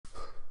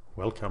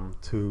Welcome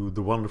to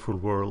the wonderful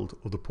world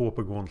of the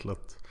Pauper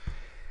Gauntlet.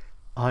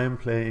 I am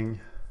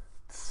playing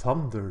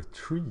Thunder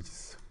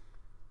Trees.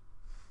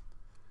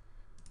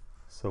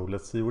 So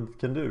let's see what it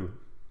can do.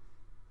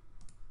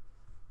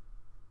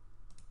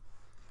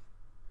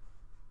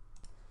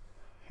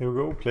 Here we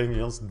go, playing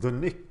against the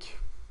Nick.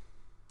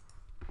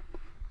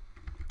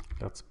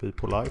 Let's be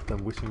polite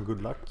and wish him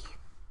good luck.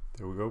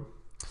 There we go.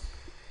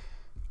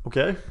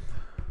 Okay.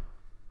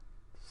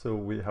 So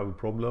we have a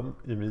problem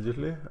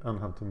immediately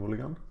and have to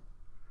mulligan,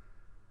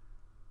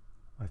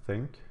 I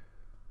think.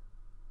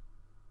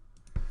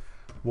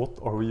 What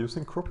are we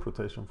using crop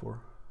rotation for?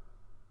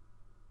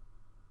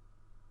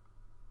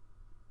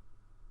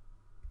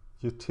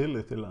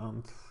 Utility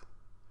land.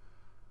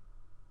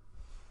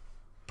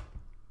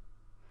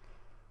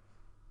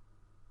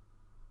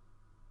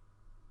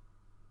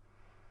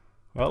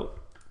 Well,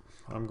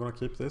 I'm gonna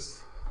keep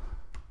this.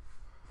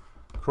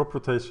 Crop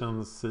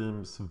rotation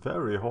seems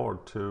very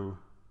hard to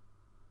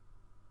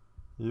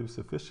use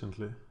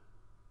efficiently.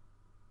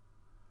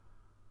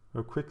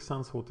 A quick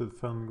sense sorted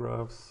fen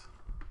graphs.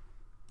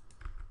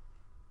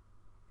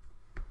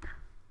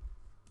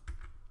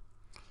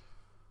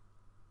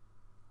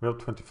 We have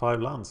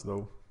 25 lands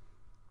though.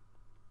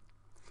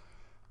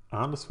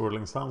 And a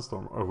swirling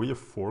sandstorm. Are we a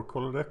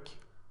 4-color deck?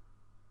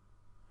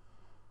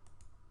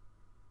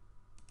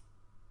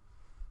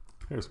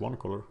 Here's 1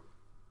 color.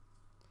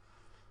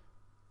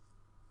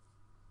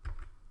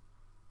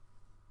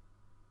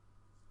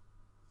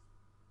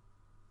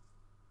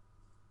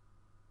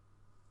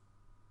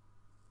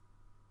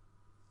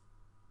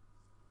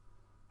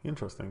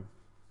 Interesting.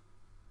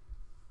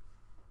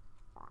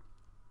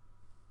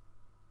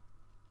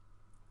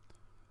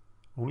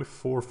 Only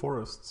 4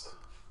 forests.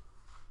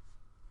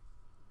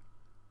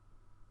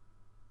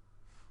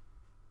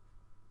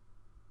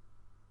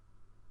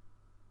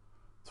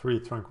 Three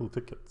tranquil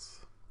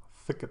thickets.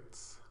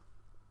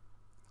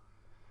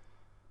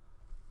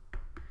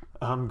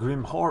 And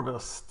Grim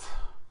Harvest.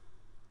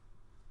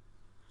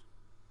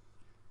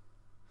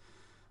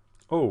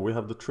 Oh, we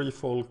have the Tree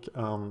Folk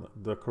and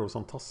the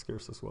Coruscant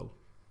Tuskers as well.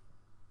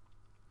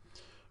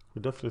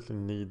 We definitely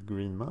need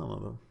green mana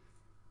though.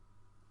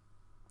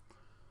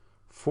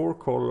 4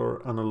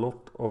 color and a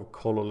lot of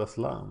colorless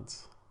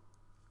lands.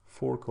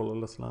 4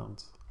 colorless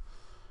lands.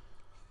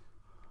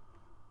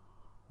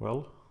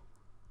 Well.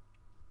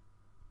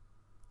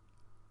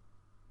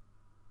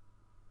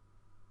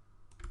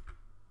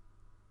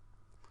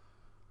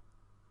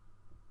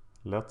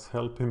 Let's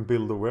help him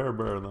build a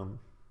werebear then.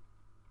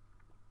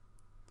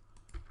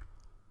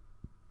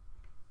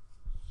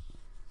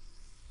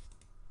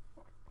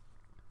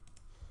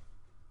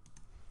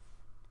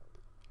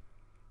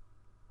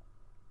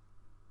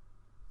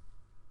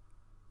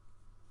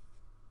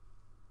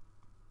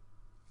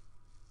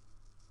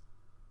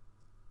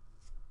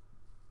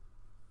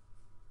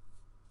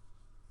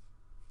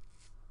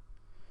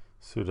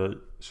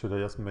 Should I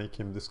just make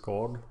him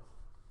discard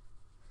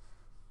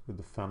with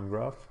the fan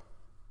graph?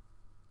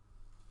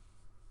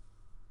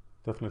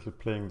 Definitely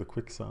playing the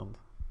quicksand.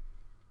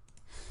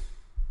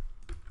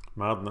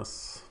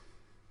 Madness.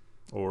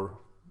 Or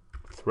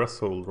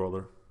threshold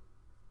rather.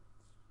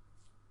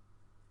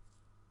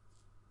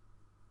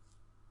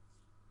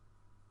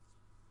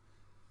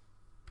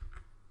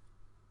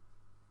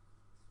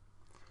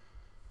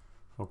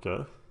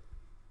 Okay.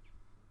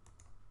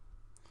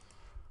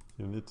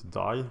 You need to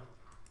die.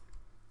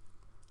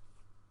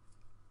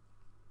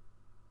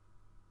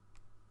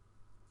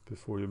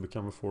 Before you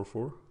become a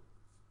 4/4.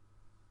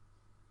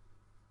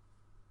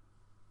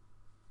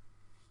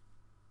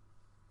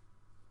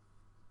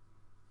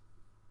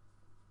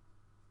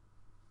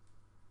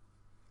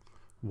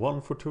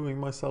 One for 2ing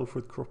myself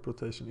with crop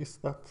rotation. Is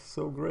that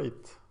so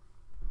great?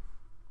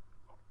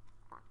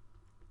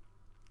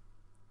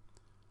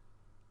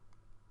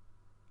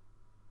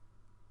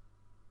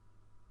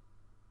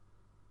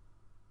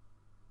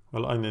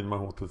 Well, I need my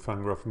Haunted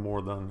Fangraph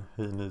more than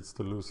he needs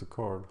to lose a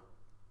card.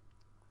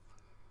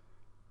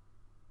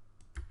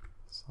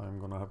 So I'm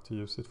gonna have to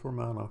use it for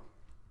mana.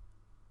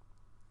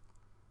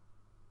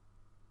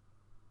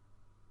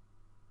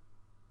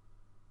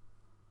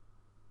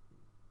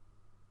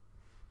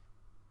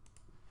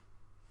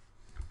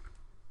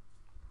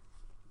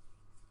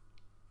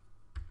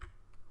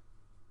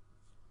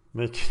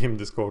 Making him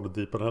discard a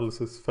deep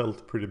analysis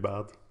felt pretty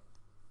bad.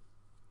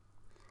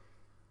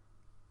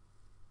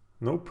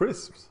 No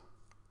prisms.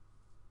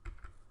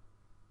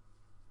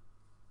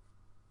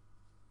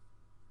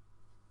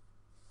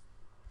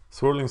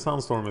 Swirling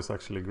Sandstorm is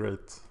actually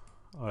great.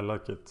 I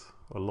like it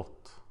a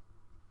lot.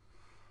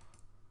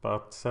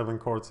 But 7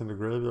 cards in the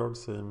graveyard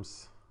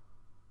seems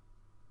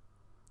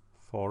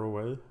far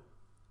away.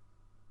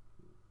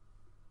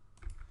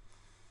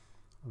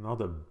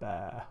 Another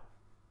bear.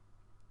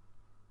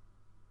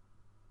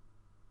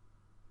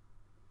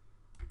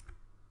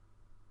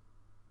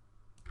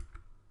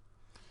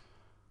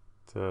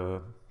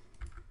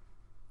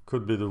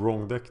 Could be the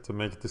wrong deck to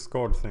make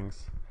discard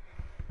things.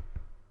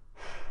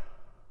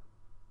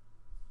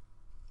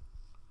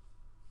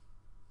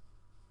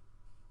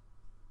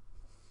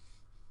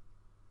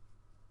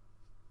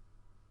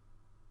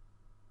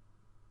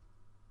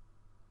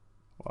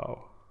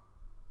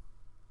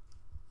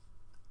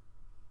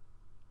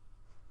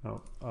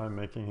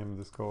 making him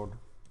discard.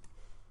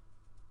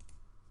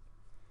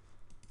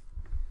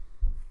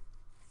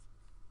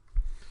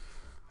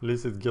 At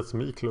least it gets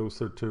me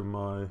closer to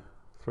my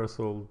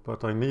threshold,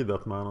 but I need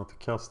that mana to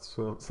cast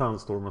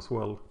Sandstorm as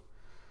well.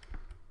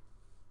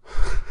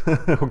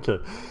 Okay,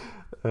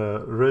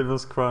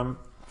 Raven's Crime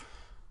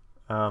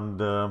and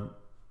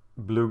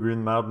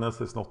Blue-Green Madness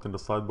is not in the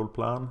sideboard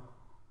plan.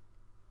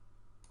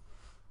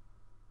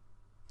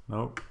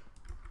 No.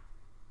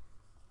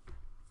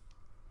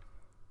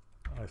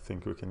 I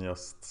think we can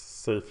just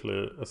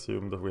safely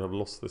assume that we have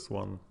lost this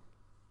one.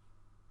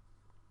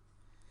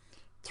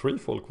 3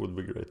 folk would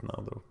be great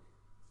now though.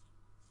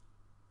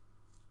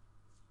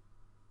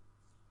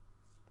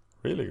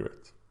 Really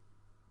great.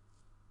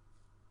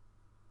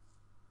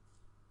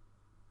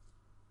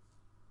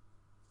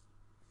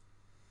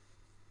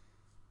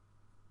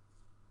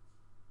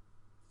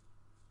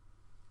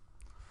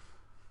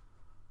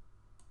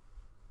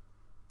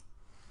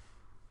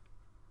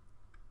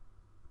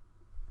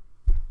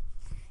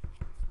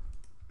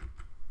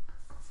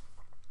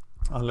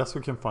 Unless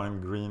we can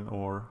find green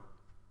or...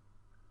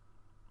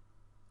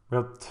 We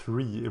have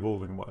 3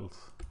 Evolving Wilds.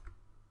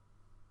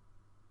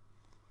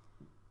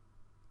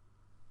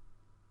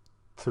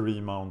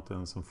 3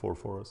 mountains and 4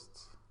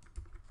 forests.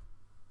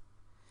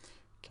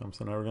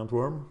 Comes an Arrogant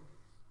Worm.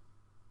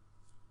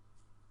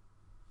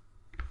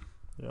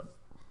 Yeah.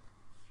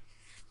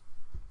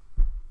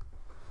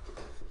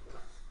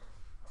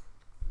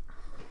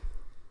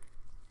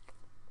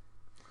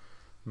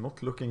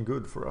 Not looking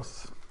good for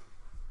us.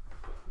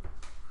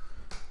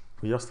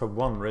 We just have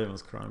 1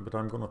 Raven's Crime, but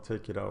I'm gonna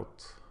take it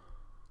out.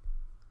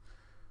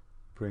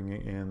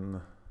 Bringing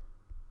in...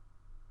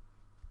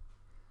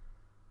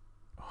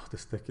 Oh,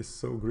 this deck is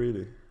so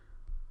greedy.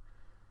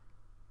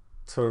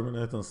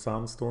 Terminate and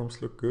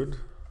Sandstorms look good.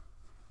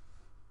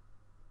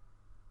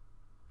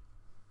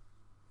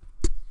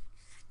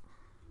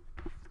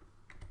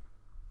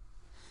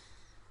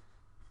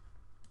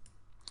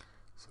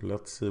 So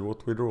let's see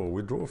what we draw.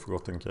 We draw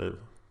Forgotten Cave.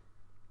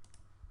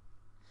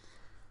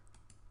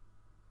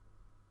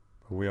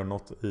 We are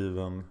not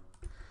even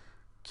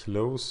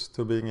close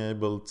to being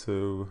able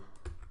to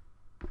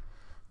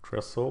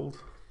threshold.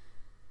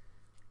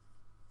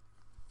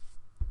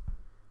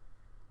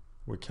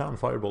 We can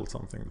firebolt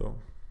something though.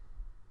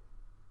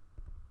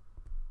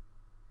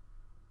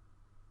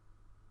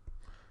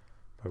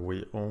 But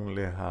we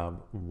only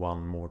have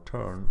 1 more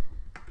turn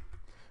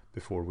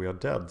before we are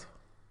dead.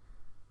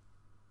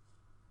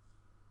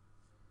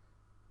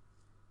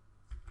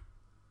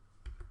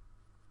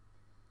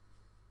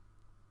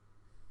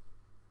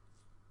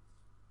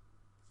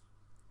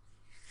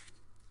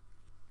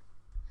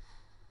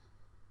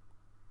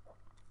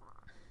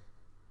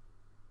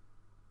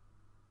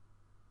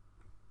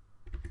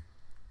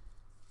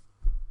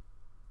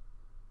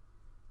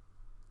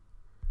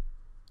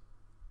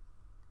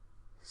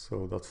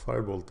 So that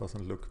firebolt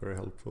doesn't look very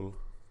helpful.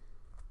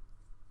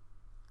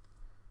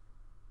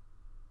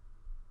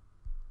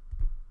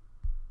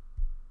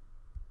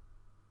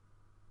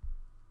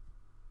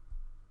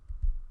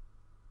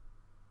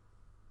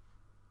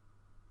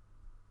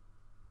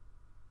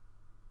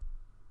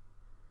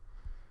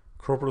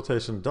 Crop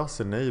rotation does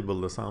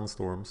enable the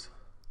Sandstorms.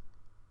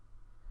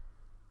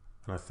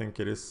 And I think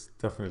it is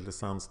definitely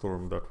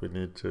Sandstorm that we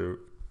need to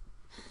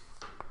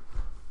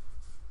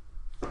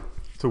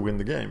win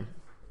the game.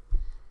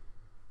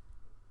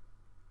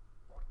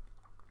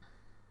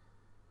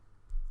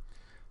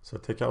 So I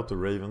take out the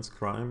Raven's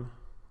Crime.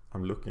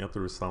 I'm looking at the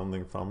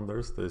Resounding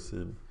Thunders. They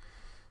seem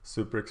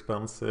super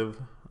expensive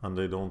and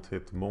they don't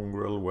hit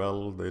Mongrel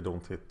well, they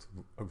don't hit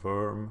a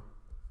Worm.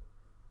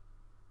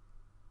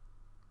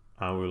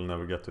 I will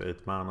never get to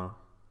 8 mana.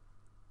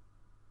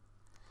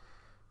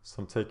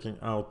 So I'm taking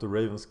out the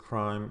Raven's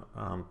Crime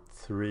and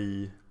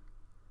 3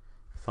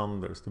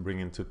 Thunders to bring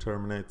in 2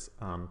 Terminates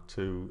and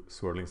 2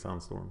 Swirling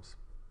Sandstorms.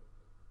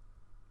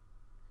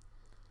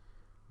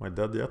 Am I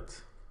dead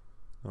yet?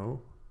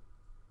 No.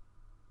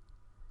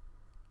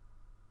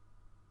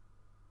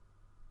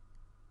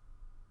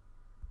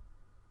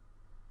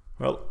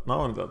 Well, now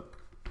I'm dead.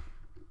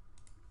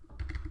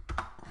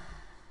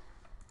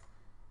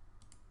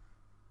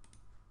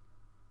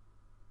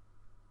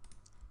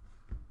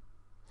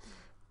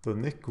 The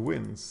Nick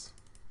wins.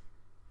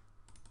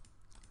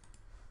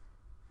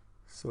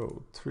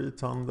 So 3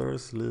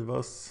 Thunders leave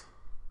us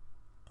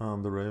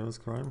and the Raven's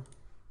Crime.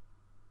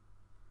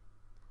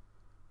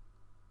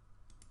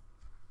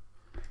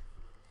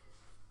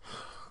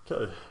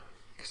 Okay,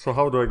 so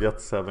how do I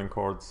get 7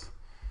 cards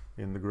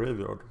in the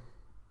graveyard?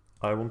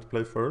 I want to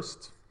play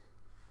first.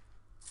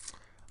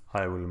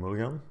 I will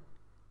mulligan.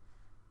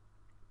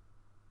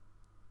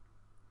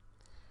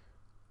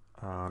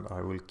 And I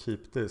will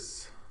keep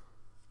this.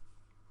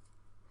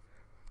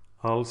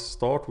 I'll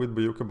start with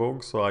Bojuka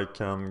Bog so I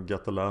can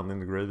get the land in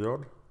the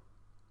graveyard.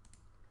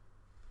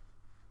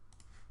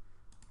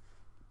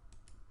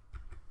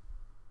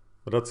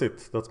 But that's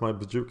it. That's my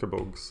Bojuka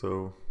Bog.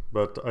 So,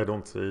 but I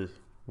don't see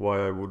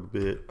why I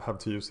would have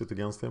to use it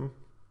against him.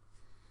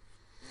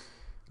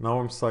 Now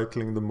I'm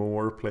cycling the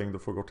Moor, playing the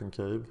Forgotten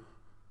Cave.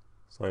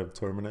 So I have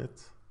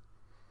terminate.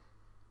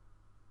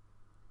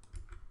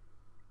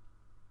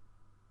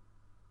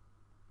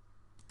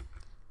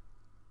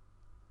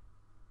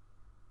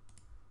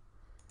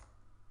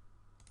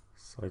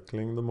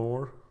 Cycling the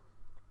more.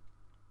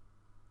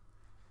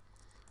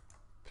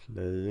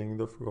 Playing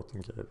the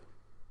Forgotten Cave.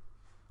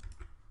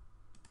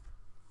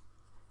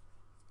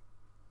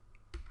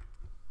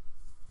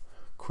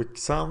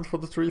 Quicksand for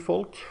the tree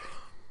folk.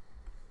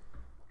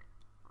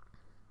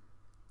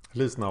 At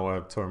least now I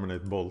have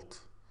terminate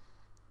bolt.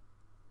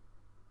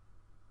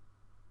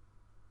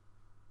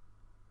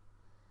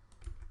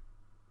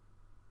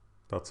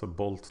 That's a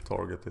bolt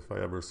target if I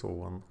ever saw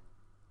one.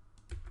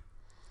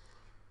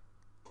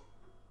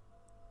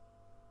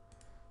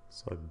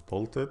 So I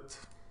bolt it.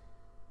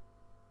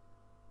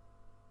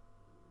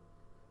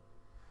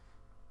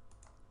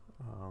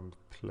 And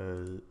play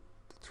the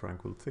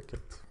Tranquil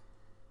Thicket.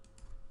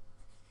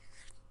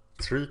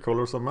 3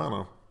 colors of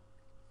mana.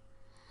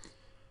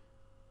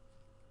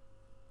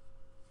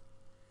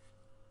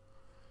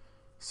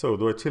 So,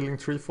 do I Chilling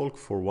Tree Folk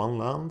for 1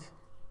 land?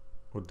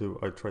 Or do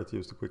I try to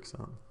use the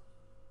Quicksand?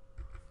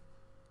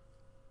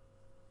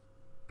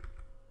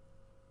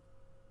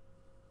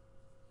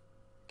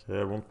 Okay,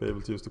 I won't be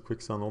able to use the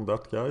Quicksand on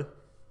that guy.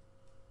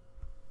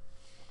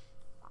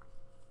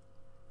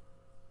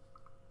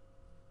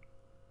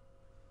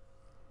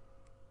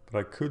 But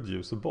I could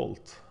use a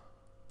bolt.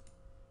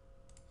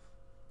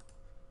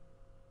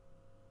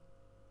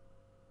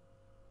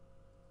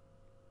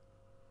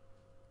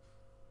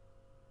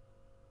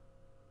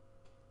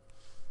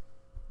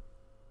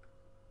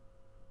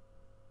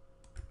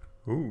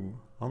 Ooh,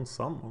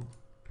 unsummon.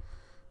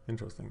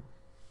 Interesting.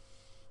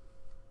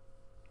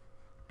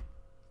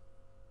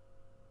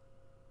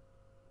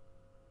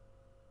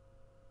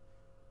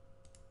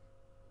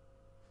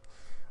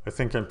 I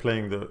think I'm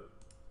playing the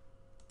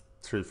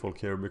Tree Folk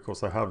here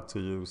because I have to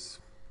use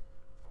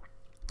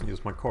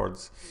my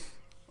cards.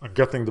 I'm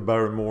getting the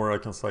Baron more, I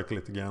can cycle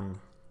it again.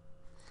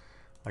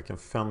 I can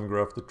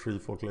Fengraph the Tree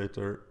Folk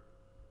later.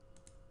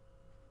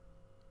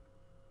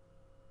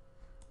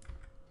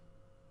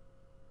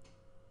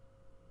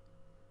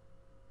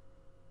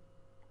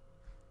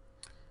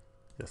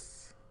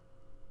 Yes.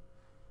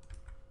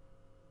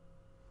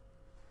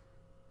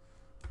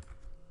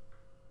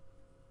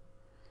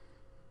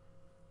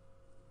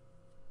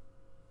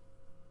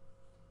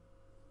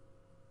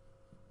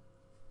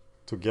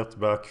 To get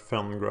back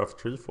Fengraph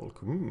Tree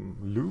Folk.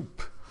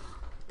 Loop.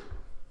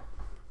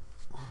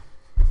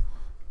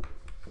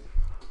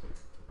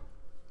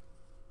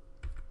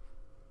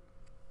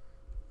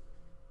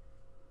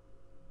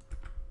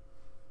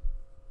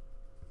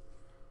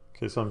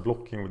 Okay, so I'm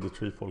blocking with the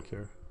Tree Folk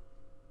here.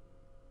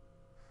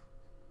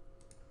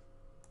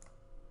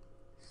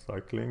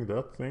 Cycling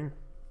that thing.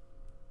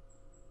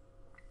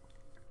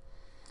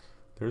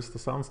 There's the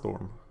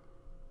Sandstorm.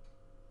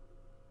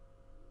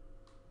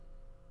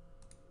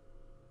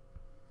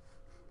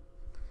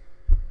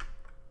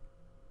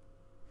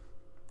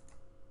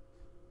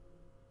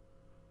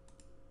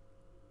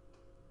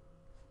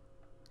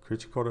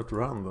 Creature card at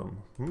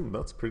random.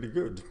 That's pretty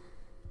good.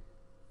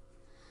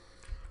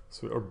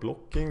 So we are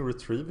blocking,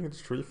 retrieving the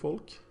Tree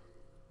Folk.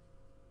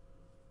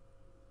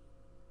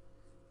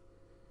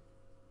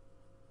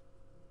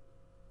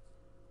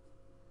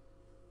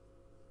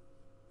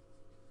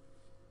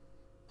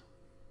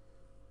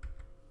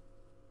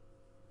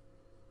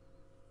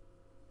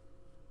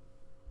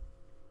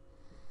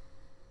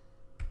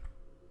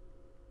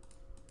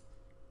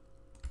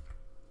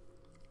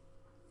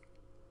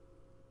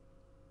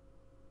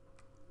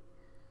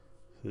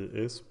 He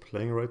is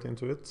playing right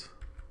into it.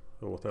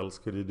 So what else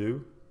could he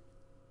do?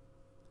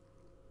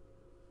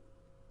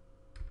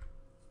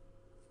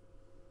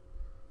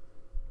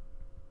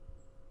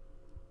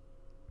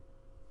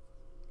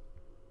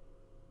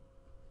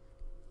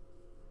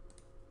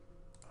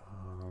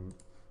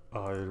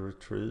 I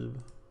retrieve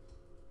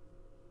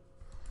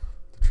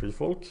the Tree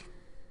Folk.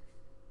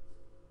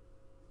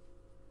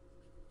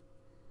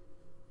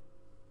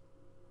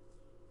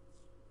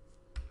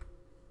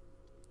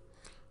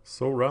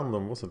 So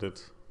random, wasn't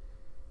it?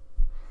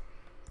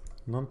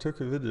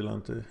 Nantucket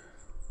Vigilante.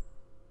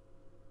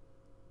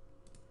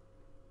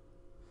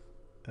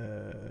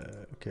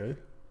 Okay.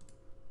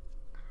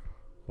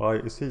 Why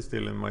is he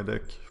still in my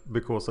deck?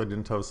 Because I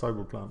didn't have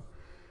Cyberplan.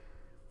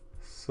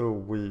 So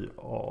we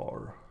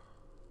are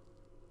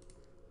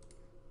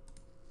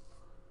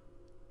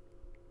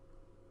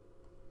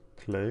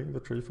playing the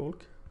Tree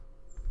Folk.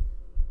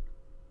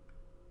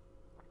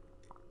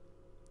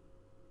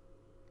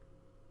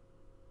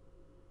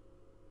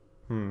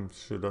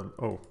 Should I?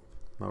 Oh,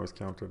 now it's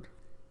countered.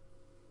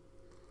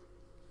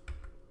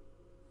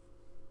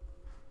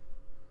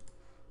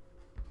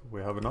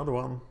 We have another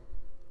one.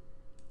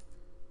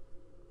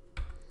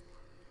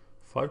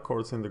 5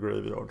 cards in the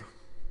graveyard.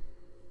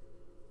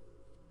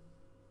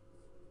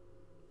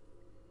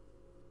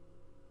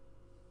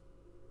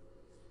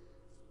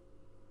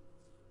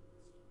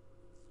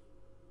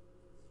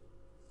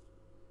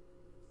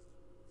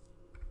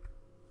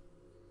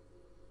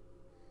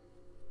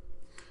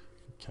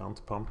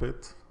 Can't pump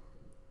it.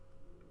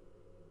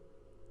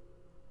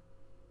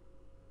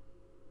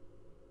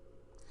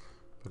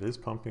 But he's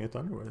pumping it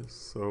anyway,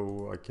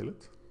 so I kill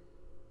it.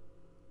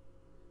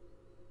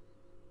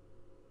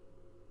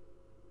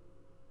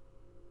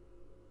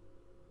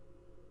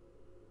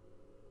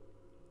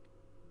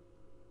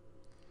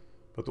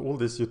 But all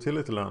these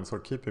utility lands are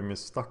keeping me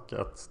stuck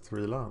at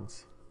 3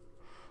 lands.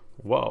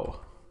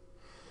 Wow.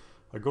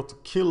 I got to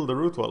kill the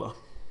Rootwalla.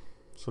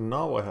 So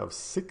now I have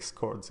 6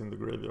 cards in the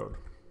graveyard.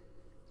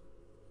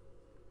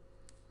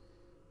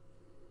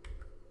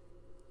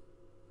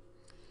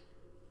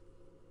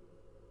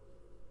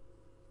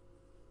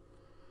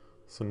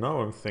 So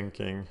now I'm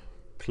thinking,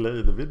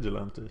 play the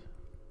Vigilante.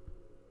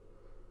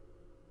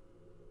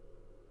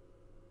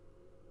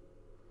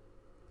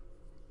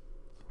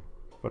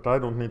 But I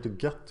don't need to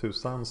get to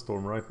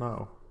Sandstorm right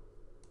now.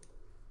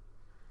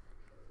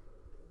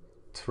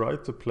 Try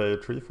to play a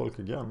Treefolk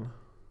again.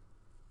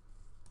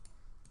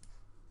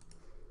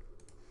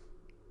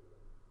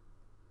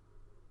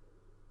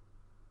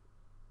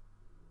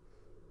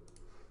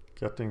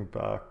 Getting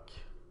back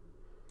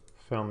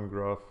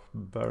Fengraf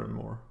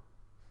Barrenmore.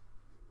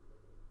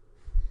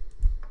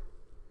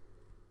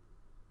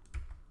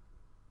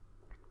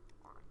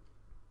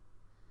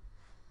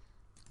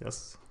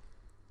 Yes.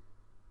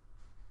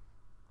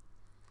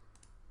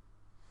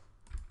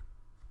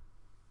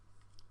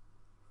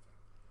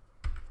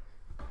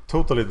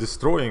 Totally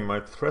destroying my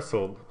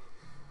threshold.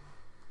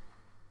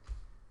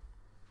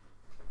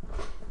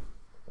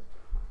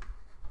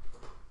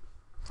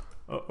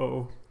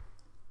 Uh-oh.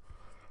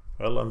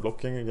 Well, I'm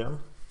blocking again.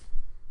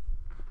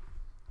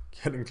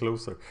 Getting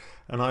closer.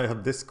 And I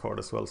had this card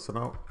as well, so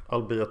now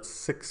I'll be at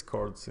 6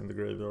 cards in the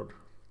graveyard.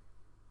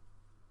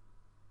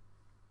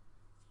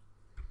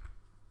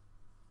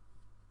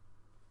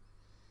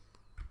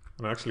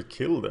 And I actually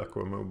kill the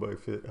Aquamoba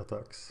if it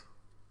attacks.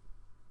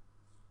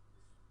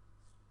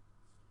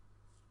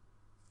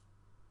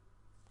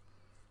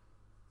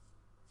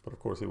 But of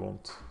course he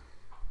won't.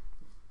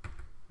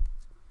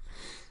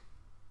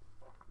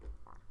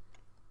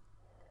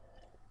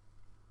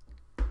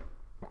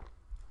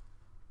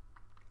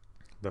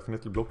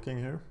 Definitely blocking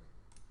here.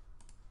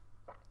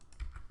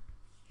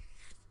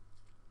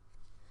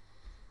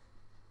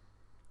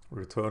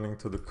 Returning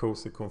to the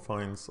cozy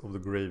confines of the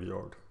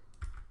graveyard.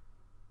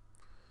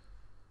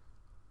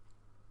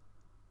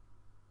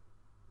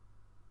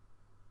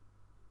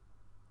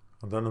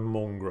 And then a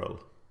Mongrel.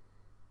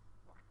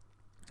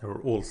 And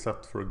we're all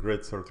set for a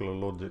great circular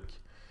logic.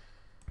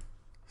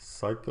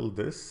 Cycle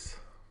this.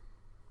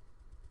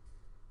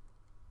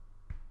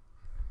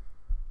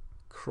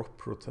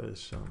 Crop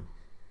rotation.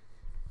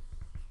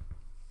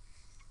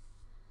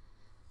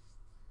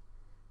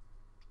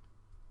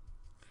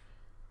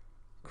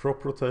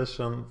 Crop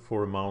rotation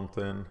for a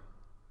mountain.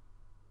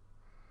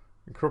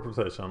 Crop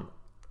rotation.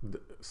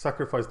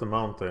 Sacrifice the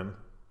mountain.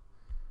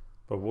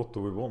 But what do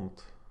we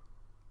want?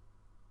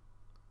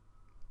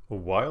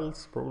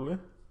 Wilds, probably.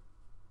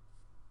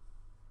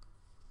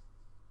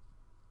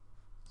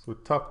 So we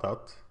tap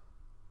that.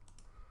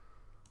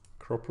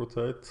 Crop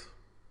rotate.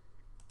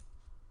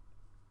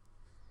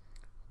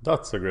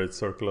 That's a great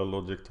circular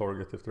logic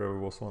target if there ever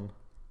was one.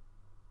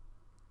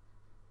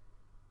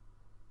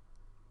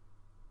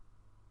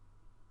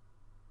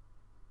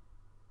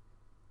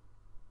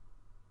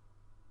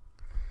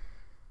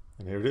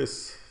 And here it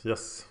is,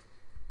 yes.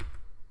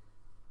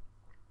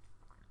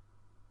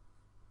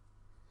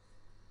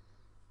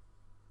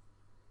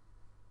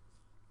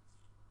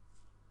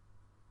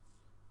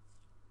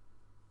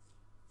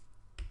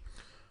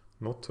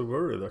 Not too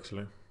worried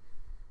actually.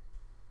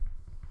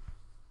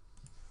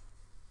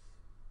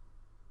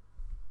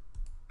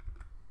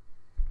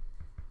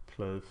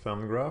 Play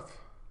Fengraf.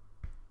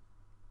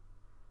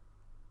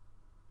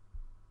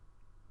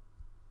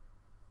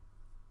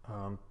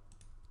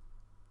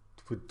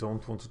 We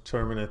don't want to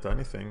terminate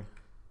anything.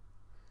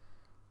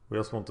 We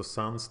just want to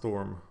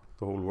sandstorm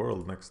the whole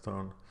world next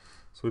turn.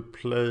 So we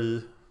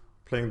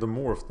playing the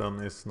morph then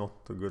is not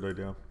a good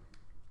idea.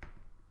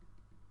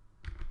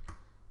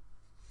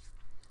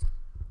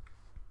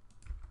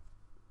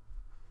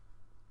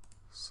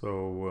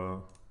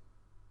 So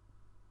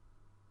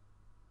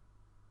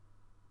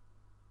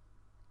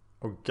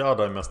oh god,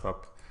 I messed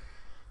up.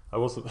 I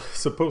was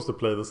supposed to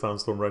play the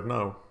sandstorm right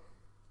now.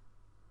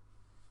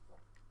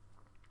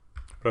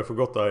 But I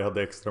forgot that I had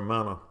the extra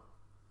mana.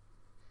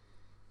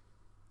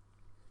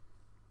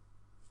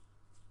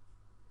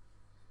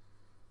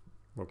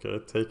 Okay,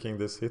 taking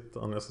this hit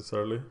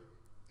unnecessarily.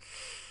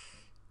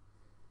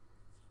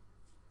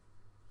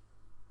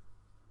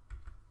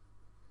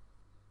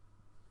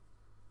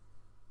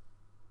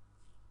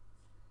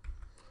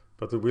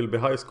 But it will be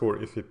high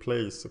score if he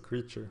plays a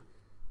creature.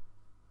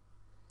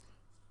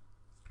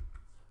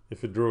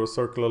 If he drew a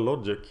circular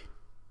logic.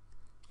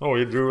 Oh,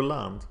 he drew a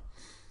land.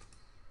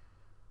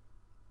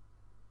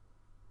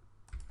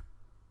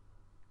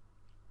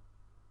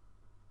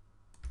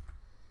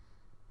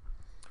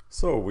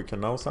 So we can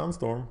now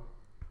sandstorm.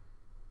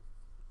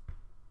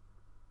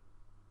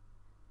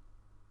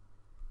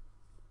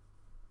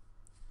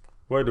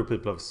 Why do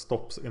people have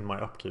stops in my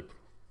upkeep?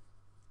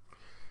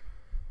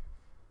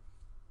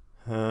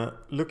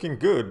 Looking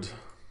good.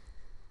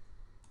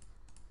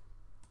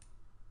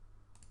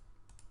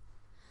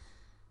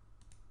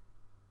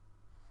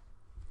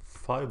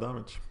 Five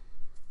damage.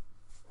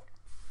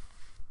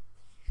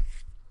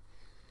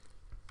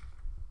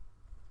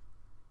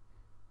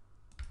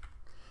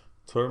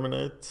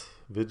 Terminate,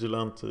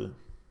 Vigilante.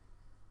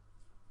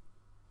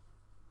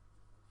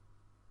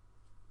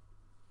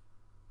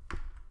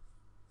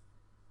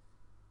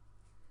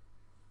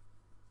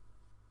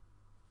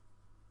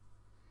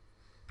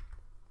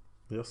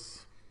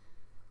 Yes.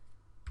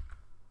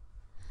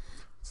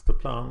 It's the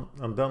plan.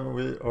 And then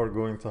we are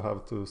going to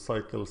have to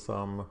cycle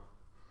some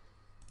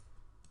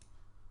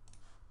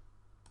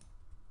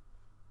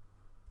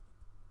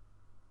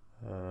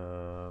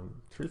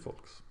tree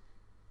folks.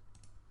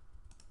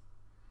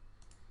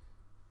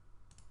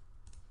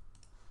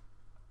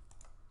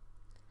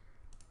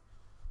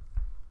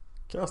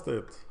 Cast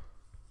it.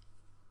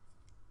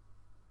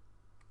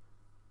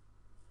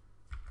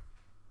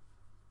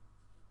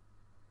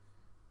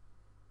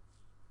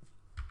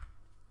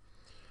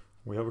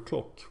 We have a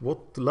clock.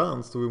 What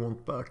lands do we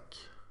want back?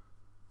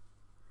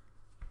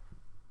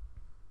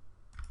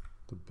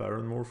 The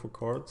Barrenmore for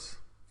cards.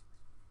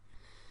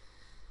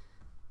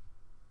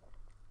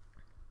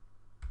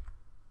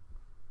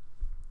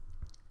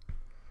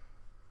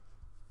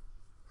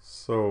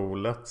 So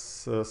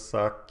let's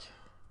sack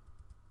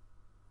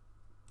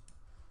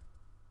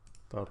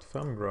that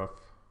Femgraph.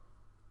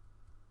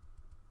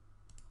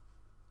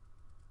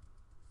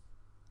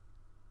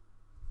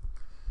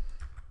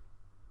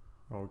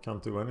 Oh, we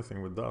can't do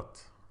anything with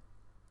that.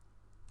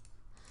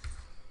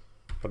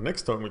 But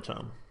next turn we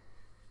can.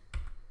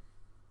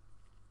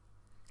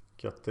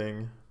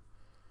 Getting,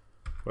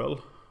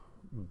 well,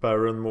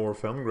 Barrenmore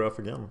Femgraph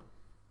again.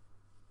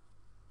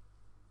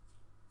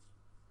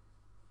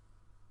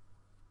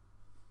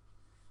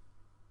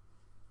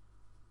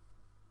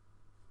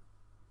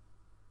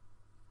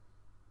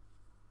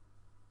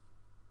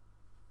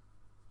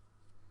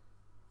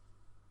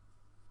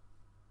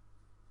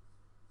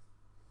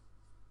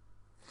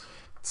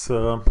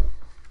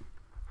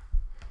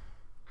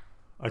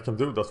 I can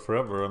do that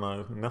forever and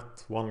I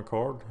net one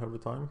card every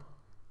time.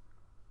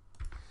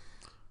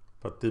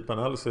 But deep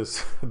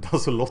analysis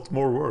does a lot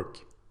more work.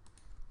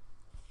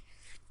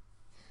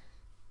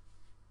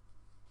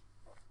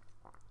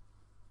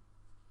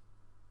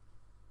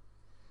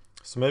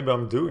 So maybe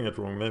I'm doing it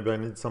wrong. Maybe I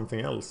need something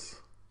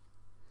else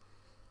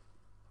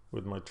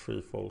with my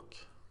tree folk.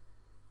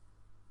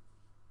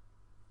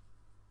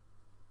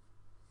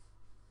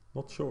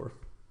 Not sure.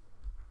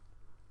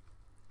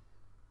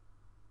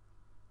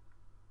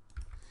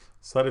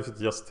 Sad if it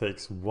just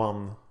takes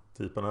one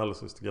deep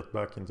analysis to get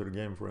back into the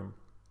game for him.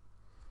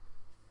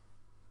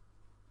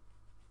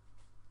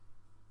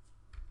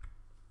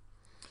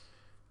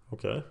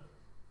 Okay.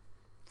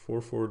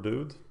 4/4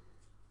 dude.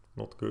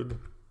 Not good.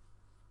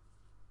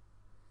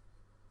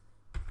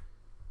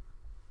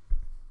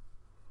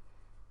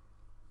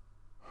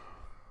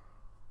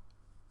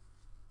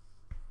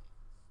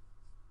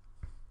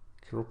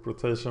 Crop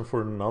rotation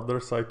for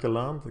another cycle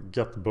land.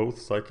 Get both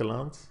cycle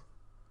lands.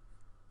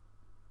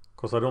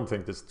 Because I don't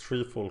think this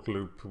tree folk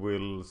loop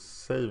will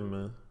save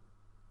me.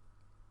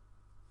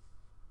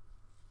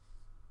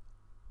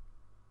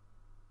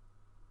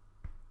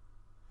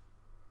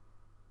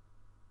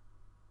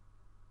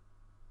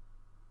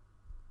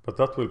 But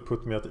that will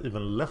put me at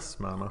even less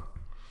mana.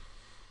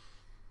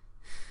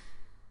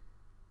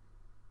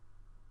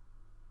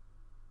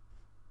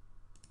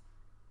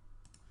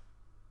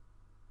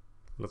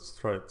 Let's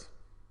try it.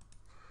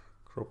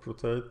 Crop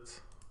rotate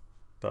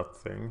that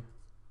thing.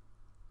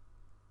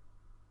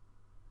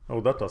 Oh,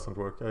 that doesn't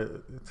work.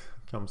 It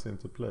comes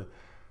into play.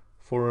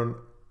 For an...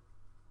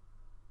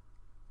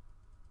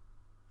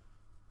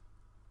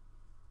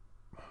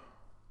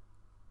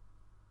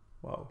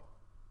 Wow.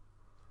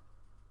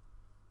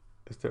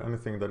 Is there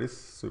anything that is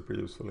super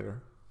useful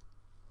here?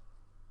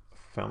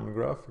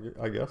 Femgraph,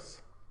 I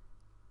guess.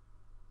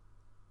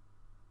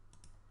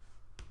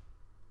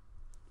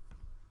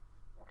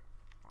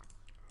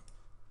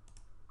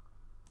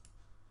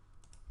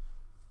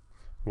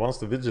 Once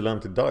the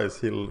Vigilante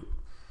dies, he'll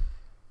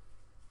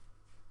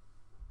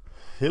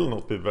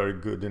not be very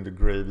good in the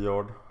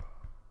graveyard.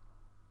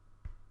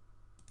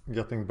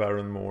 Getting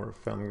Barrenmore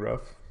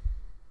Femgraph.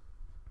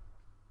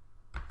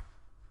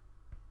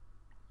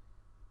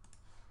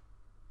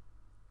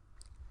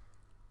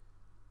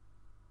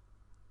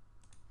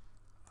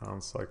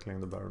 And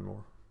cycling the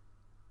Barrenmore.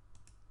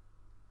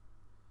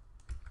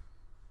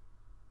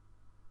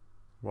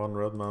 One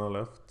red mana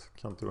left.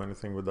 Can't do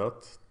anything with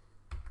that.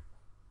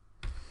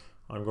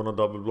 I'm gonna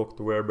double block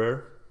the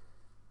Werebear.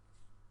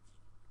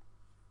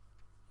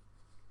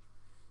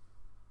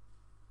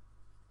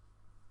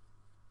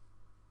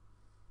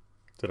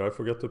 Did I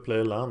forget to play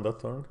a land that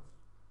turn?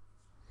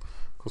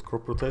 Because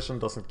crop rotation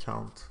doesn't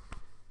count.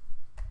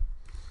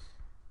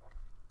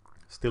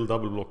 Still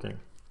double blocking.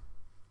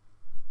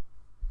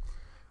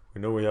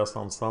 We know he has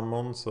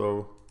unsummon,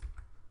 so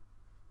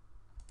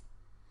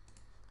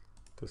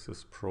This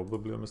is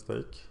probably a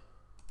mistake.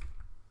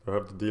 I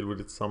have to deal with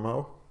it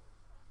somehow.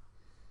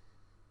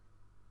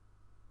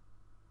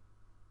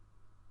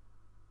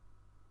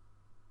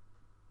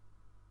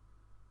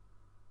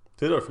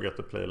 Did I forget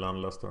to play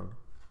land last turn?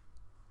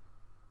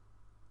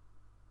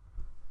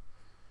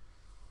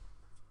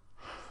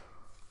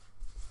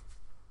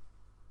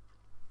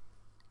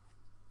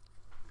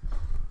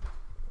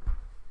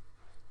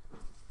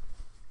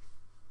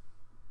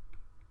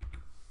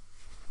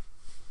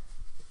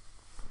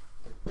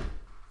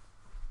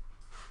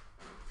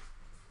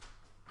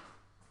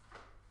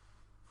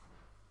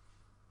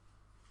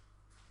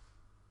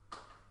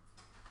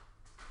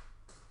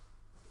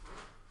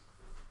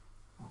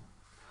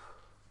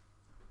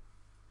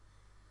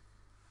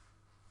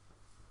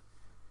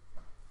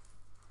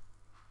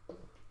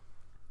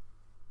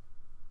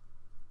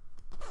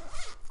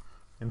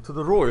 Into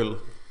the Royal.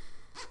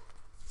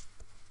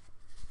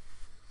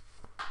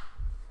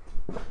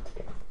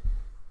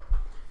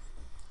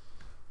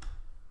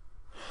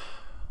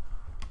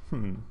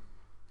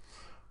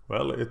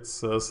 Well,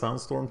 it's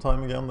sandstorm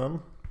time again then.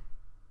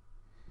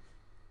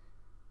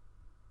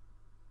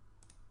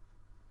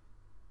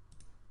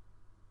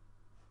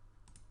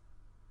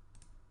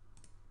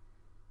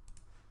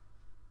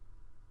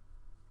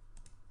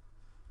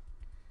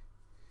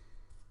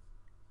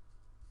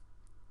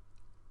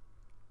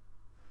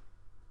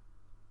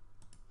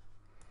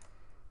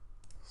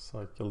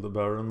 Cycle the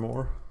Baron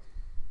more.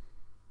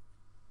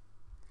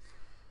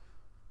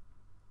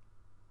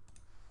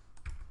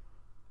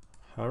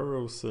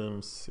 Harrow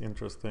seems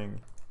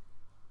interesting.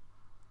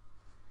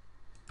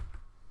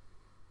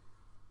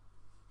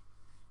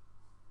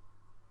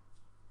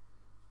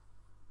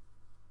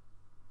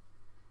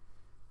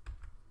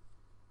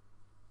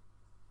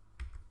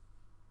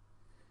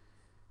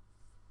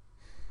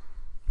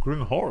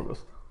 Grim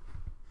Harvest.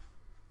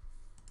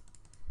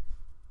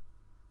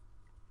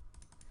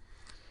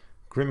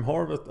 Grim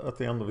Harvest at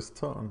the end of his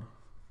turn.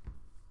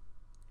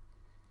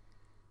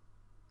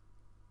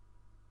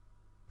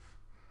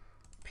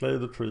 Play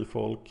the Tree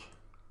Folk.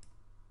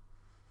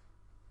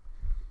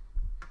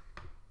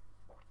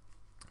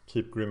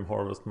 Keep Grim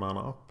Harvest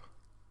mana up.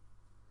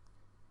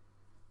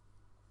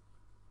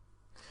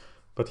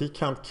 But he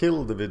can't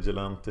kill the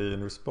Vigilante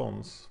in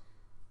response.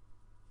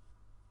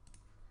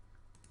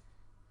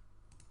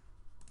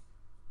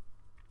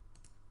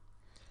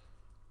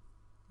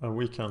 And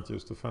we can't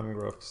use the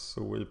Fangraphs,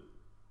 so we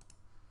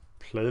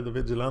play the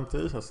Vigilante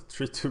as a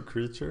 3/2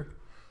 creature.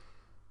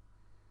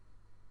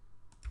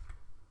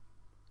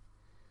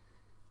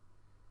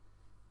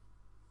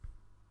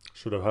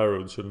 Should have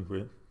harrowed, shouldn't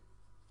we?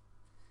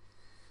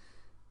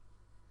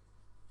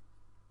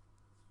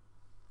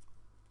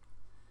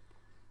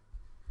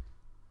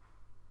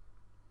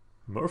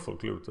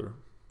 Merfolk Looter.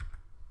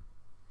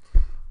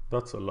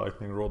 That's a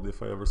lightning rod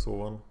if I ever saw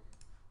one.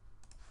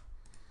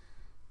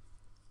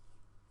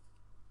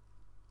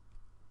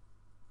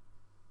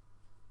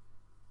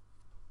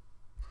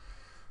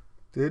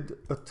 Did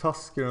a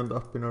Tusker end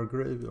up in our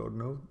graveyard?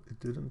 No, it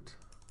didn't.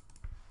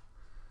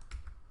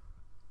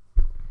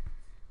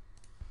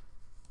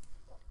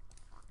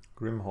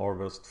 Grim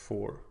Harvest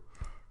for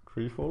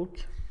Tree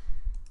Folk.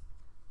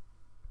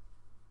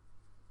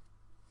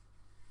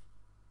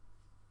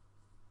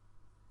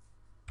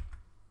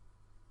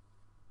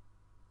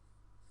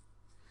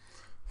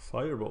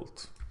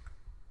 Firebolt.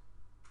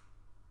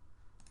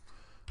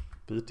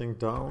 Beating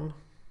down.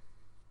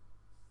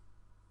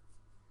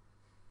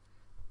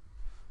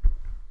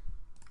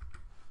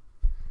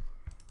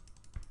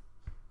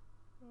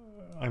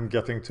 I'm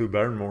getting 2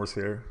 Baronmoors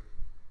here.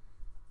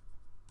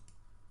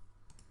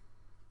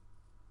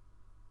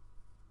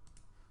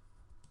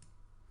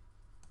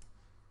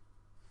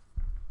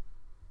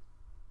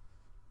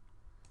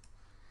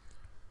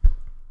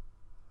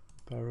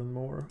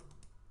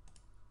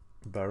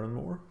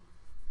 Baronmoor.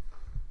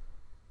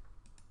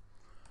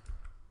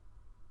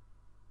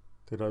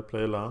 Did I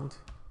play land?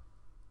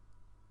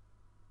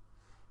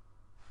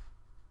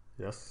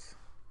 Yes.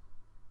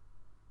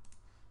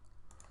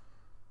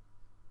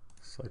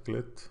 Cycle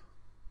it.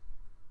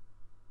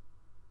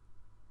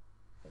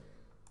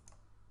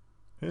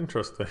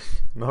 Interesting.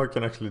 Now I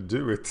can actually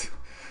do it.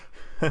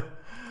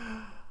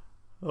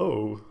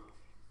 Oh,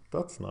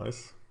 that's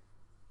nice.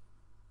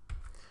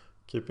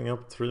 Keeping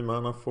up 3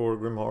 mana for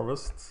Grim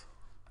Harvest.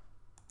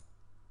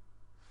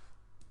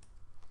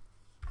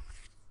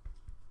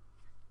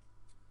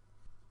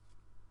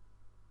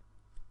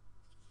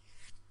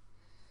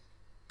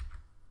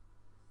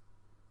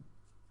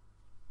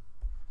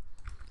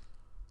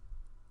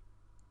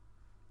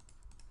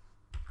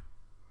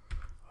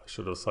 I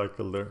should have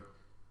cycled there.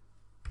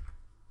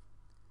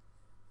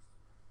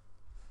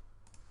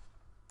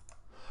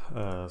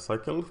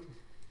 Cycle.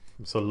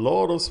 There's a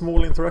lot of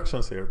small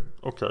interactions here.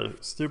 Okay,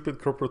 stupid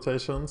crop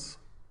rotations.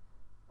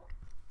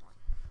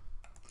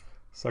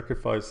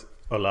 Sacrifice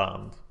a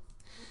land.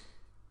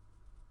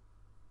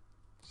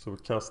 So we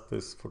cast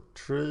this for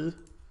 3.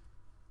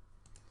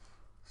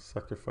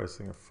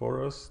 Sacrificing a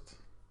forest.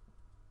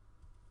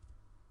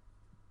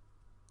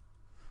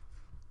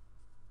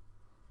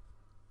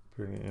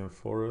 Bring in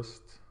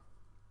forest,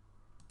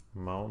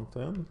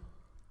 mountain.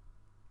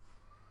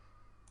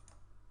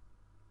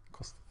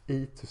 Cost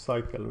 8 to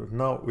cycle.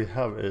 Now we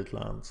have 8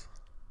 lands.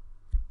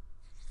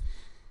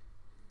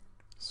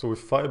 So we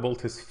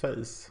firebolt his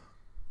face.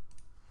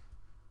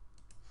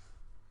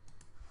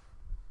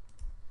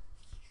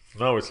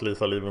 Now it's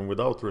lethal even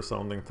without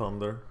resounding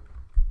thunder.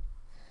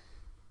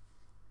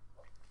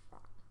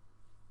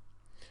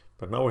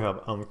 But now we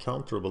have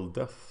uncounterable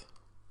death.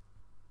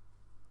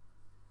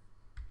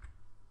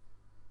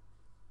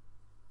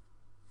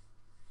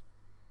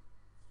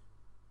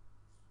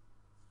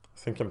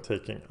 I think I'm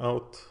taking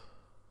out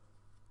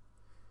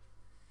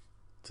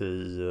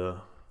the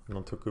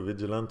Nantuko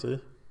Vigilante.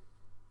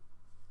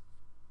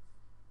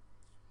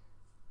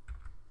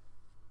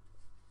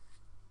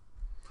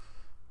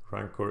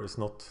 Rancor is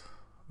not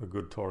a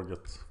good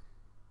target.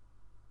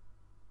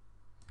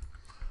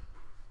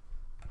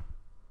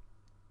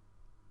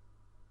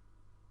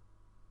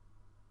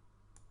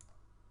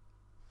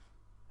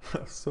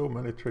 So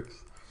many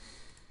tricks.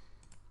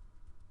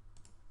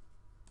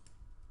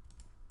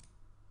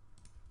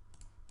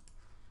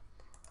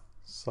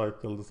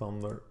 Cycle the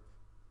thunder.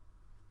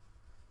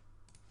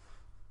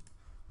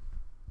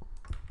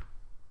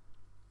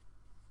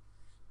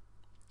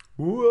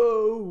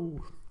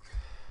 Whoa!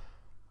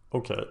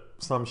 Okay,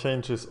 some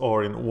changes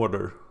are in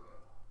order.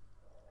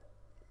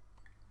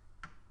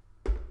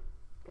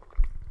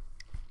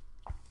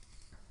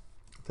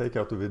 Take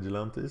out the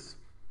Vigilantes.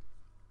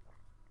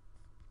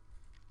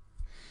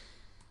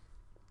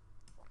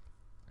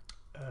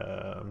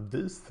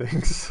 These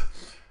things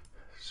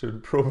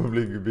should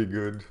probably be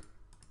good.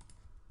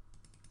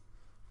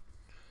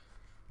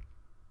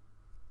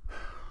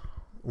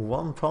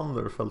 One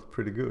thunder felt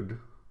pretty good.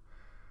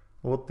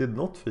 What did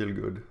not feel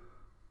good?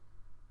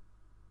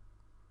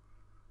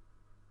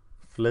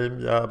 Flame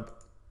jab.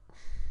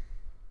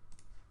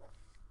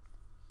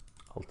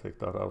 I'll take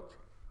that out.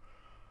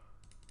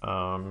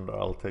 And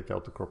I'll take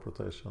out the crop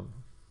rotation.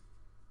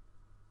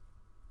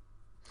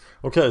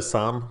 Okay,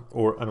 Sam,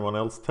 or anyone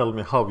else, tell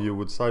me how you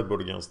would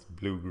sideboard against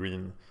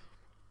blue-green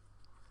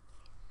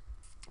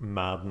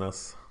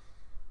madness.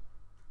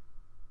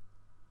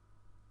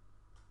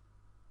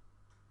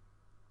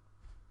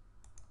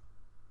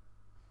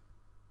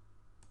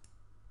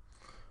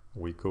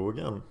 We go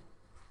again.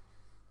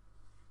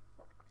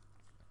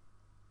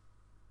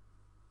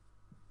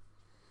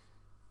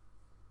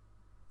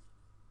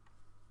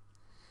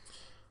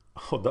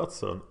 Oh,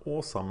 that's an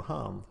awesome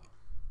hand.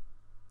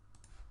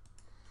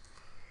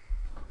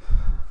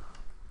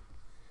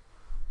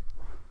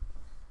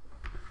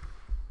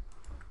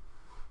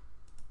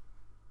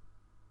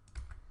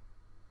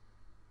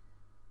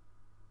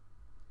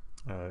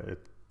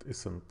 It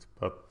isn't,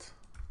 but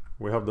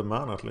we have the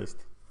man at least.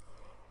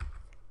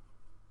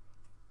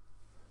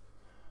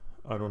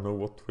 I don't know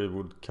what we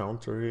would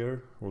counter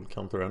here. We'll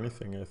counter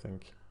anything, I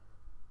think.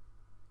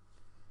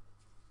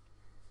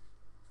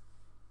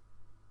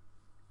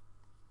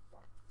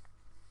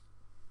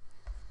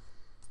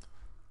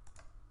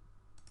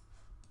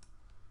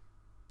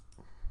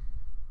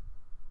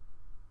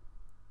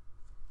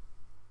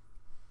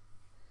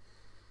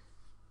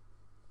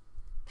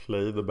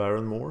 Play the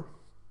Baron more.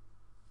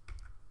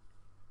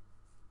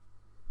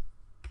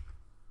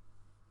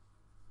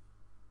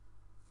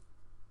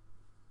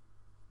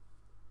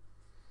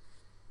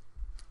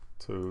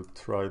 To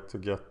try to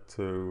get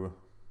to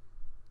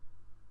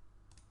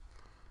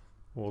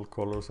all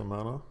colors of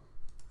mana.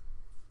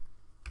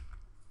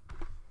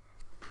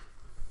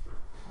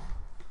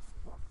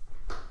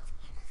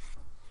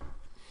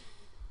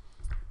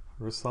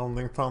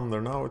 Resounding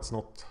thunder, now it's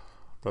not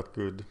that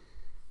good.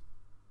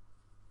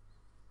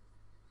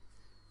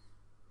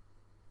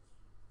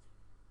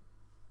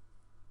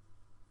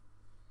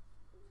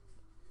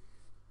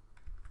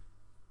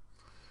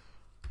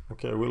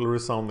 Okay, we'll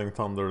resounding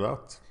thunder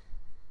that.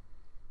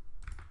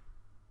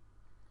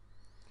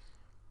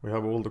 We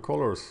have all the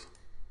colors.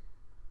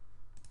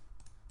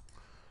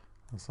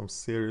 And some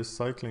serious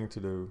cycling to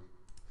do.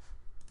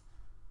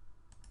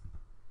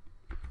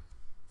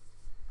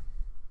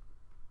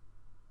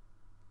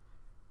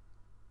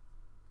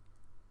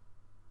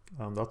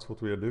 And that's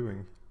what we are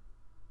doing.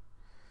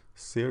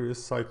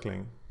 Serious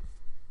cycling.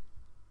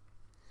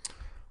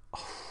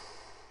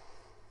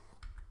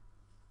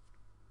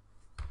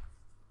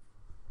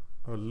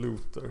 A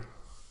looter.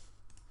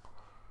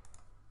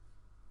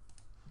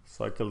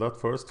 Cycle that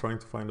first, trying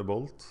to find a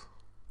bolt.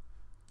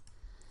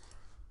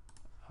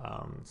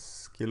 And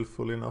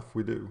skillful enough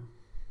we do.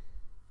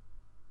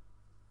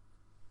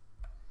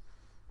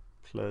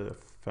 Play a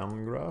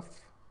Fengraph.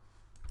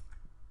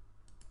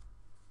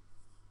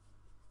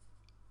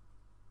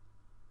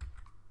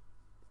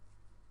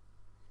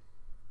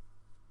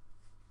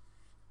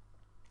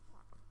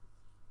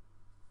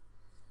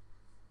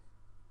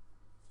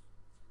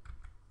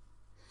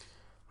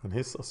 And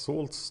his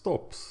assault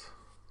stops.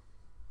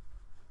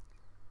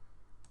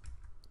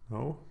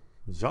 No,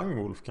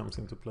 Young Wolf comes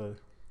into play.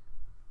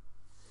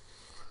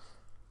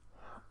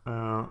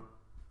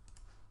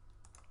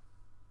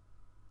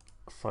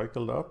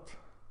 Cycle that.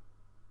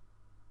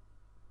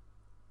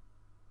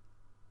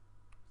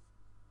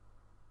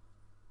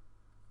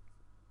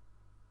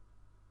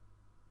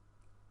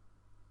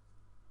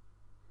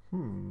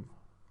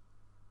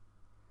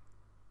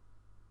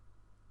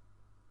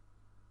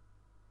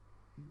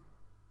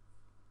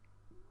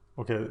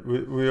 Okay,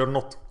 we are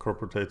not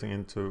crop rotating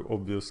into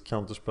obvious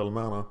counterspell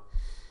mana.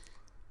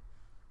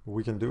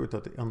 We can do it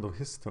at the end of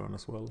his turn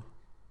as well.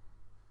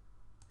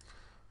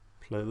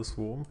 Play the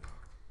Swamp.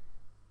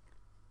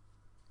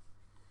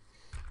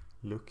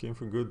 Looking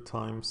for good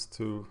times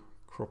to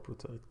crop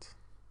rotate.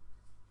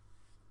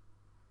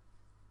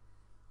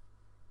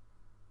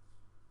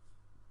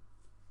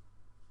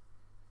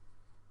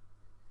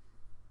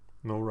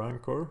 No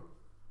Rancor.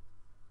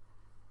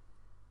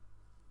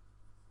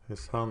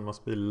 His hand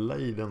must be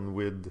laden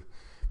with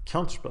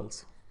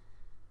counterspells.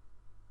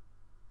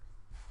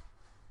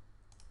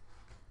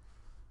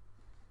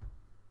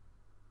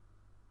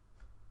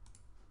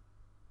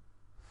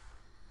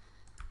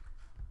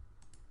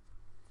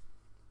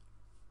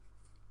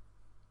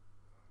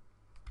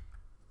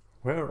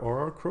 Where are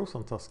our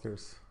Croissant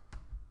Tuskers?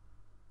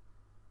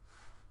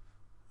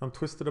 And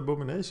Twisted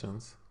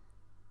Abominations?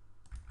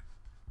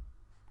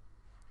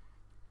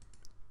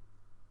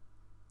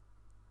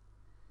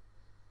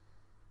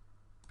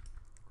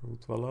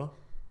 Rotvala.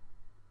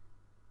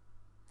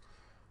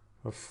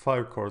 I have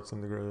 5 cards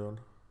in the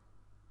graveyard.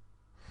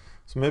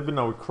 So maybe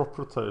now we crop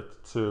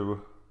rotate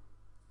to...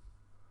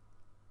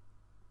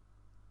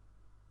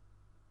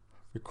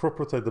 We crop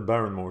rotate the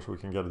Baron more so we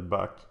can get it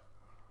back.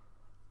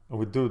 And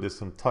we do this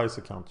and ties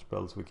the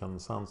counterspells, we can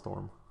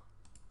Sandstorm.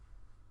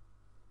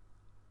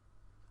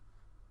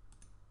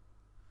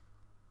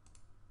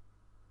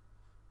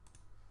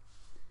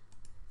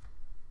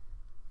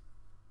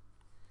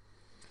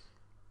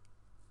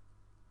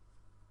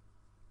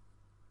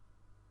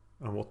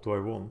 And what do I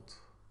want?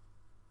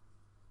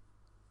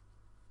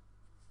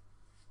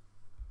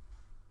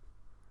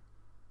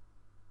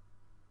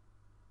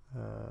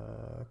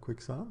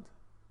 Quicksand?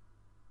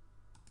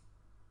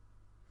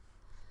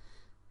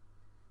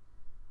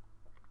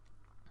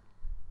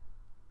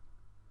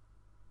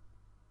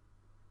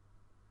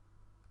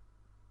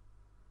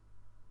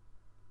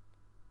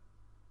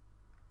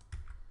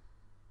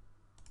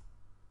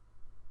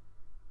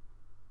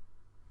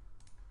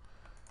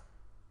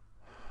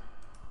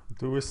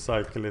 Do we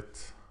cycle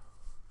it?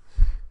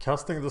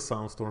 Casting the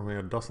Sandstorm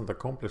here doesn't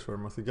accomplish very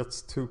much. It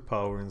gets 2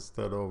 power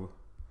instead of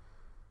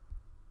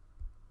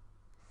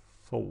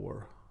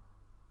 4.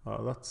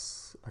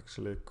 That's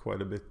actually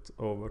quite a bit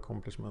of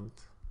accomplishment.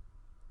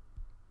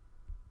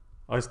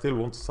 I still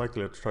want to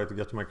cycle it to try to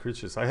get my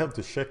creatures. I have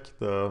to check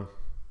the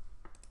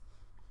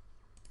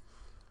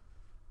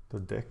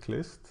deck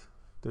list.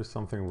 There's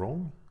something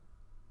wrong.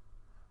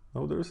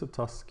 No, there is a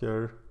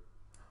Tusker.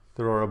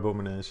 There are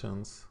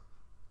Abominations.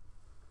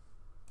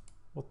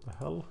 What the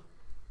hell?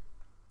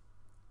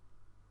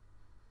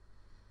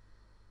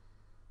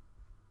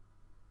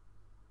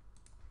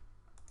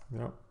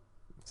 Yeah,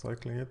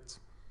 cycling it.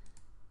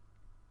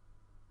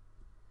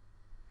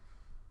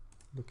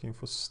 Looking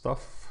for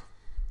stuff.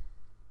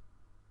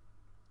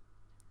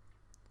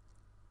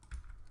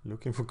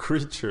 Looking for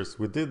creatures.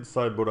 We did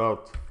sideboard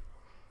out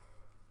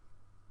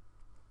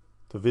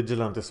the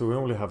Vigilante, so we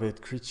only have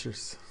 8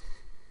 creatures.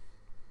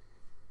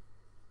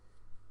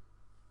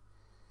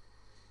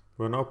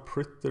 We're now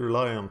pretty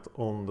reliant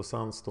on the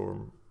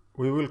Sandstorm.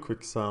 We will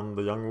Quicksand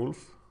the Young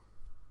Wolf.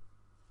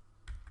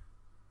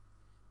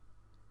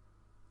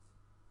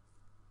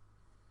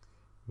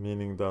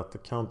 Meaning that the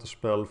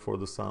counterspell for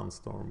the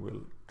Sandstorm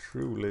will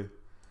truly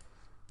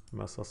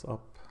mess us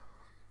up.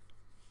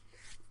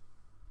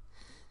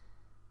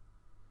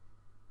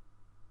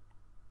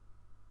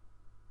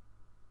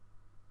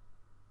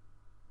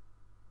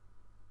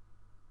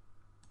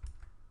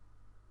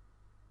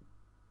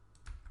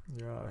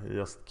 Yeah, he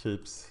just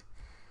keeps...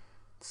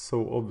 It's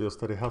so obvious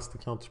that he has the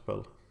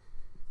counterspell.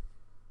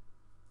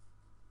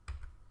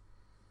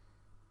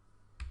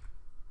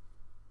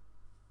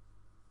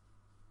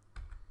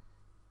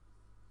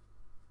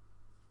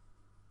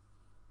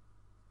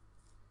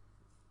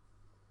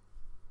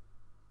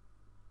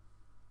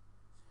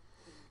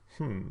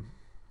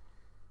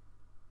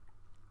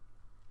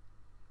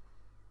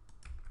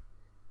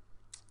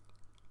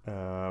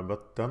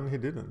 But then he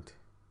didn't.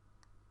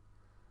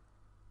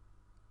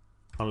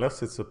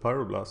 Unless it's a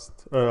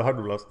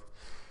Hydroblast.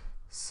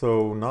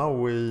 So now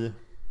we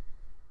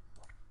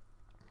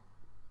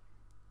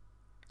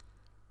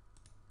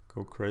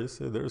go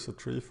crazy. There's a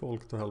Tree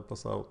Folk to help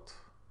us out.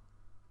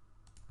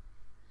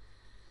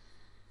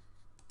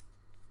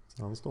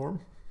 Sandstorm.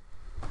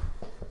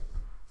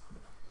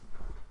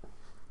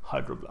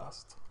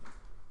 Hydroblast.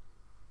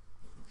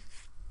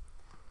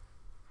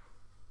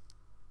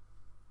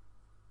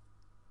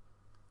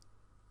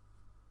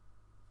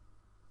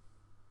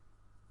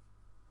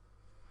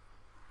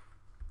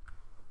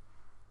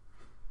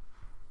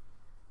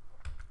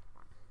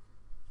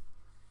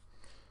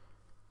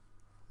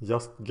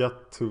 Just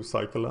get 2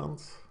 cycle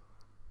lands.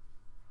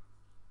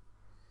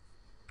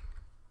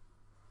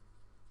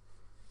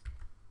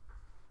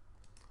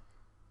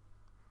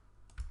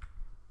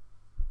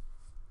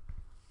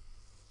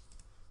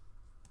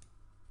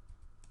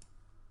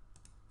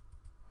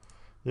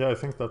 Yeah, I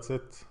think that's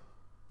it.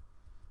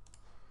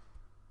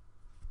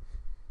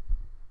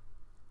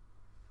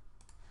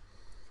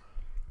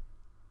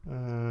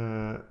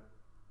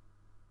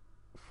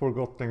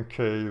 Forgotten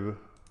Cave,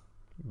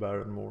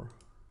 Barrenmore.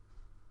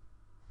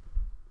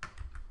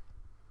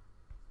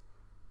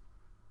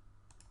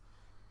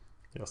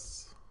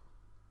 Yes.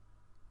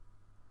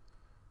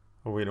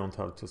 We don't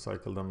have to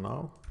cycle them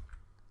now.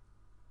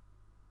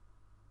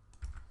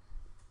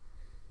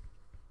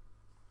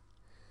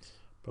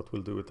 But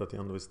we'll do it at the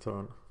end of his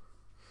turn.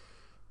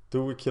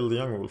 Do we kill the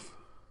young wolf?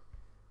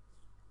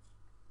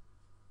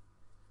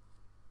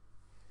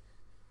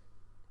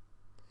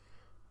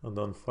 And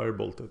then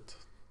firebolt it.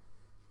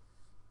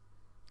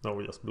 No,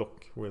 we just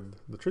block with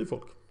the tree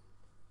folk.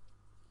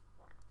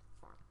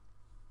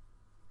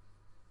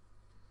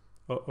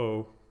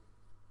 Uh-oh.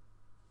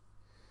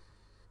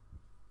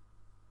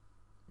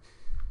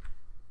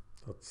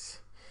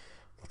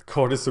 That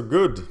card is so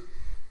good.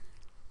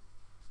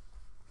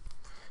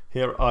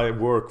 Here I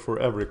work for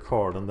every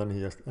card, and then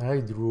he just, I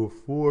draw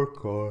 4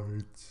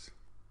 cards.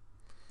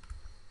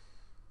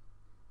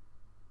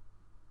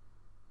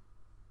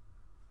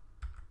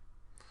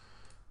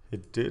 He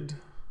did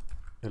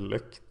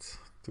elect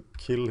to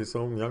kill his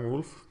own young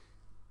wolf.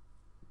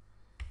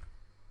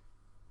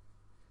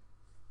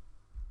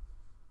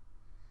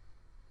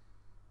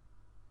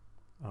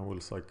 And will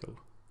cycle.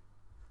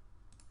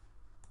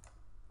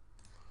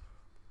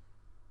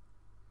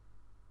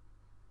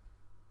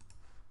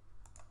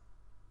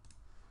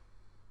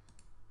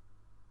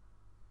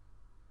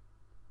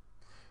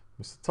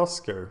 Mr.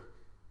 Tusker.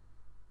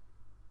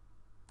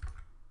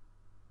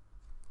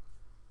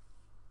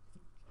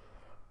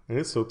 It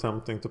is so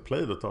tempting to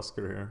play the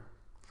Tusker here,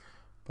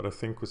 but I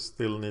think we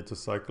still need to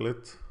cycle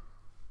it.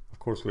 Of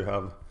course we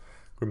have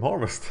Grim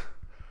Harvest,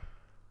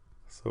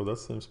 so that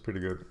seems pretty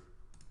good.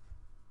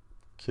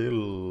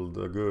 Kill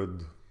the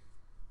good.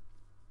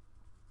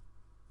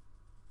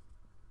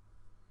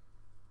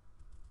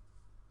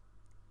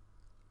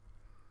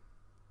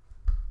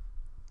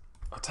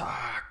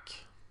 Attack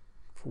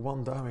for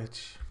 1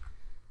 damage.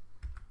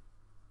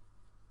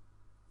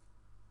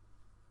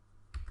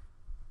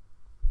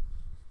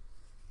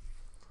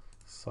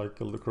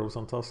 Cycle the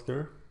Crowson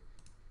Tusker.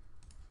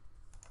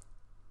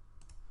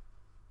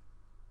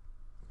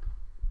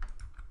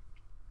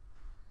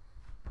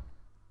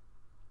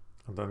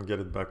 And then get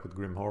it back with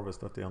Grim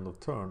Harvest at the end of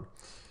turn.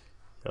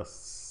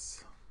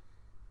 Yes.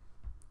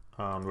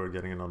 And we're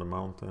getting another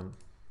mountain.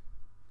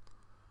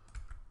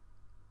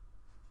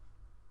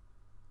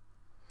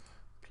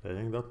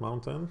 Playing that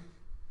mountain.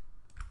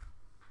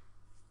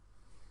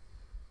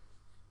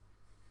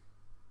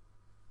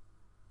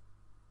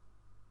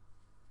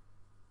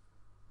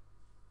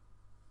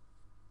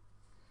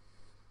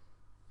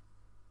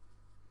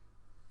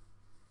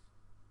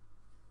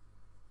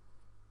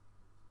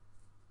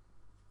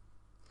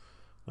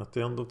 At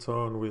the end of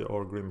turn we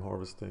are Grim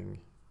Harvesting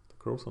the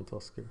Crowson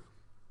Tusker.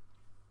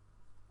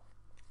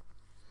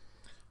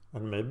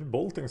 And maybe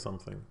bolting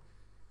something.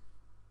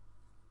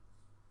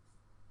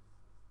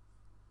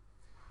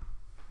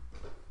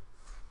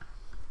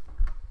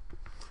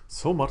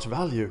 So much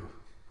value.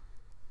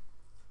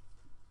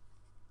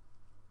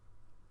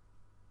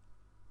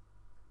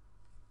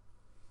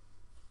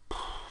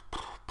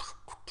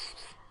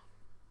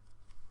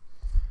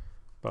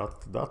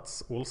 But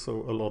that's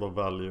also a lot of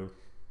value.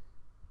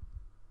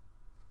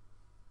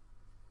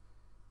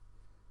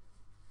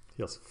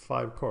 He has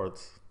 5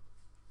 cards.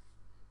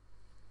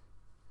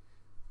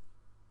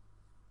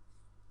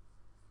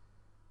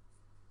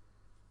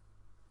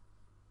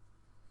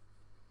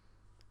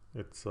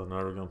 It's an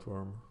arrogant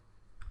worm.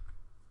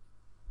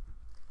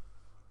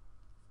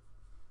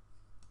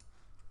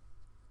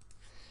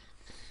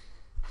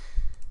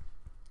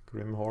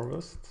 Grim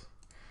Harvest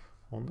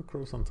on the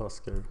Crowson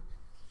Tusker.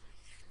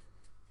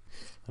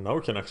 And now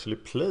we can actually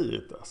play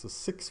it as a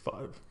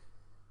 6/5.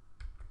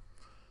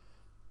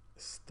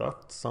 Is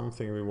that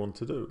something we want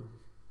to do?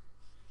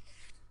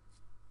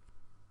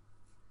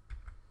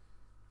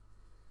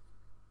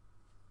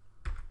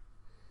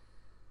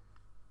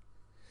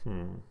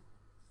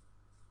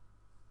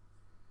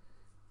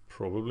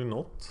 Probably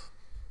not.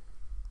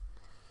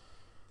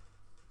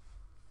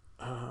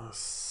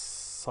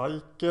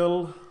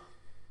 Cycle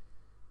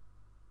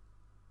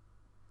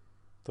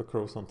the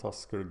Crowson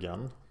Tusker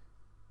again.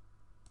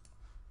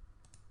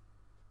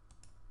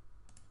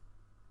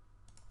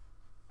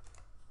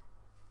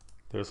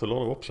 There's a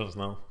lot of options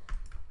now.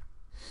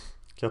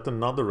 Get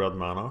another red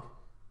mana.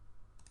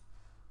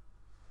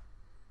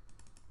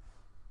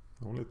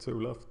 Only 2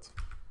 left.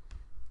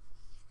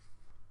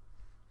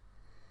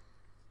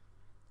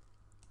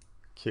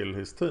 Kill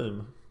his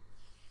team.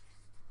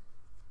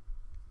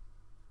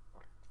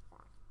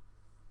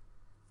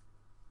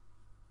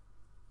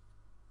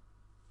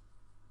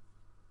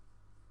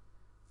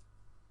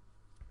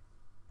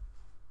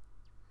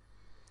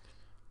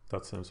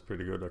 That seems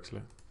pretty good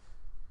actually.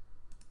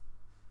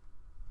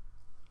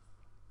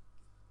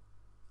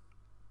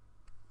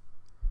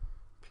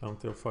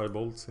 Plenty of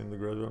firebolts in the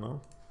graveyard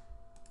now.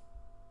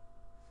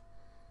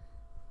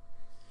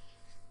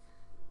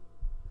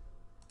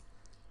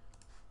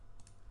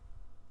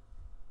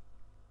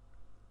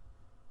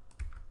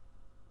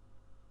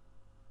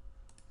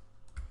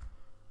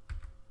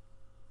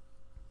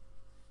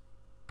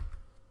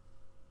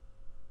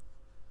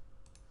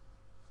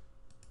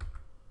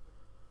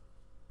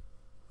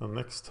 And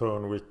next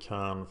turn we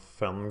can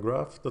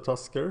Fengraph the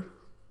Tusker.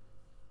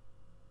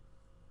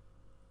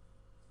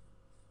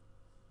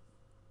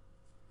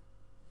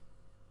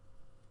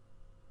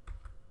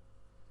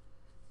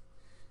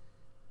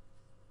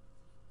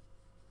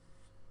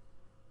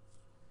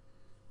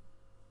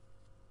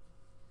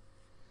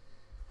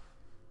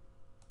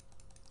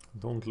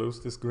 Don't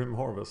lose this Grim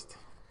Harvest.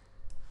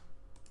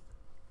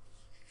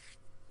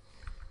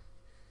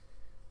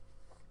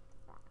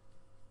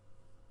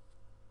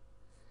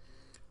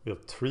 We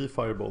have 3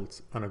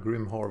 Firebolts and a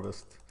Grim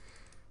Harvest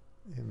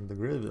in the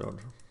graveyard.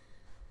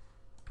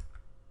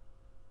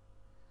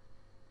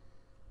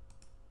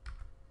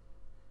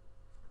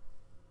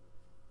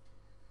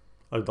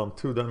 I've done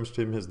 2 damage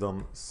to him, he's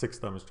done 6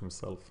 damage to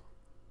himself.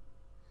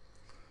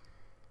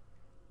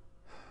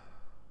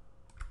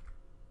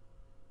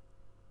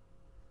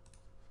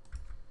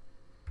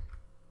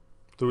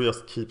 Do we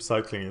just keep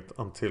cycling it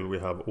until we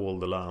have all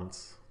the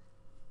lands?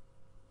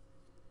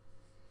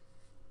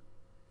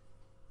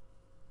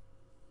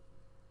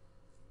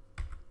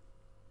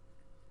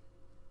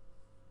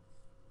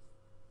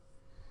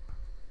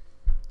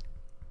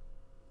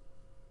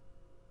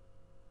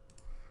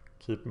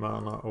 Keep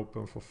mana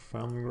open for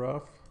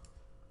Fengraph.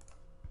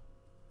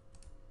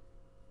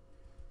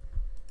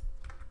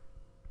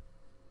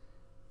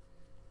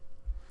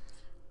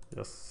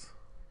 Yes.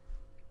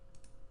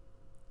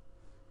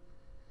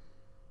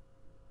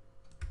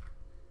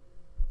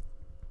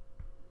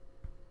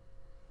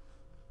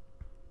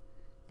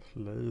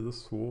 Play the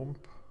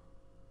Swamp.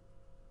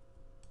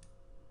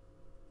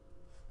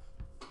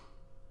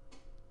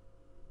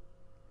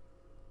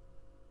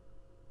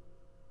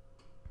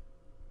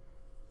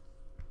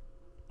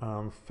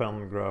 And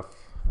Fengraph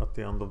at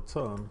the end of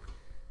turn.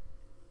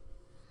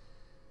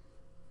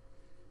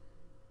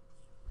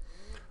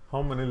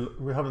 How many?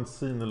 We haven't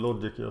seen the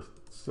logic yet,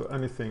 so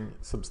anything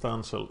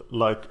substantial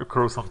like a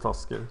Corrosive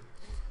Tusker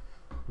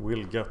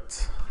will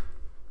get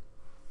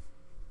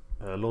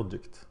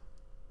logicked.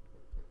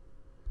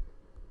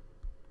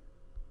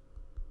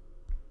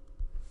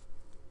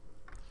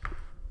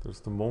 There's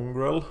the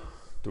Mongrel.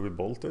 Do we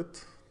bolt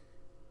it?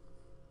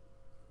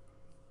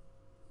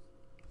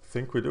 I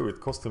think we do. It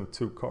cost him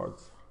 2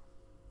 cards.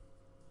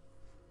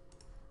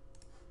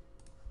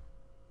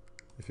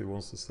 If he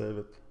wants to save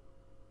it.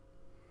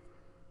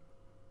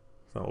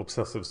 So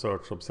obsessive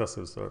search,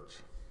 obsessive search.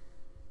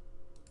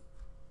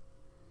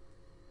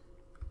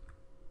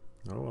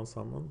 No,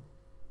 unsummon.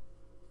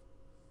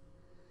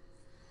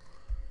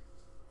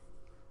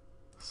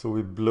 So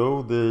we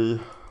blow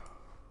the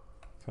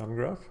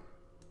Fengraph.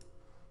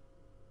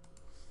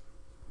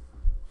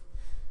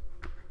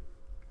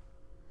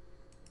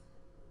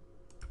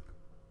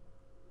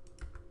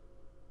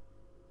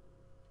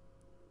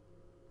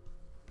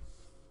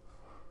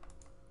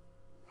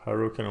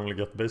 Harrow can only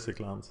get basic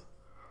lands.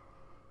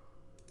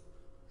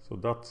 So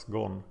that's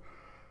gone.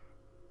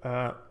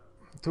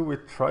 Do we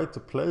try to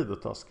play the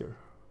Tusker?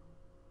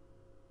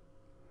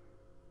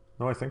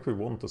 No, I think we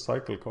want a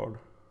cycle card.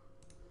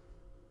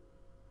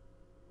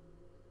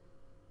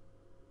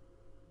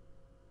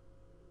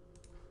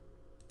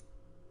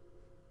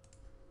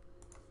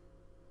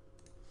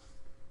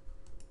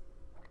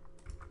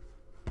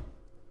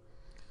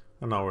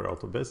 And now we're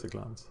out of basic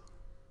lands.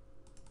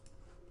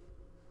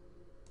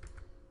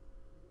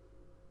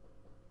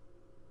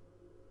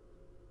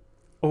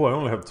 Oh, I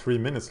only have 3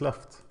 minutes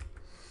left.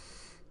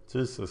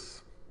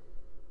 Jesus.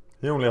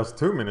 He only has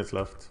 2 minutes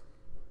left.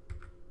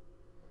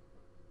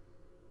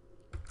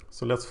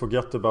 So let's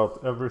forget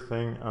about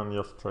everything and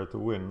just try to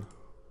win.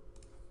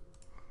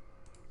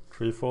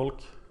 Tree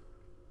Folk.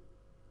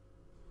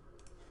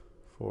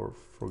 For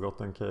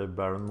Forgotten Cave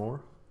Barrenmore.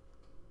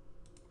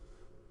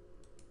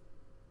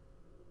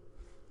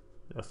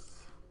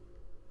 Yes.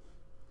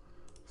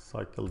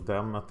 Cycle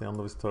them at the end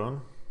of his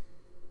turn.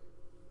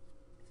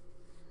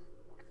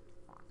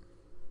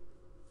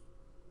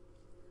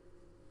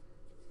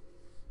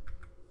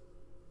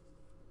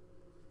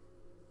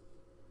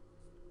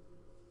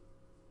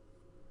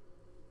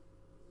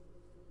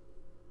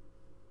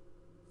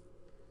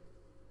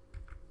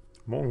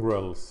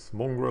 Mongrels,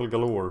 mongrel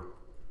galore.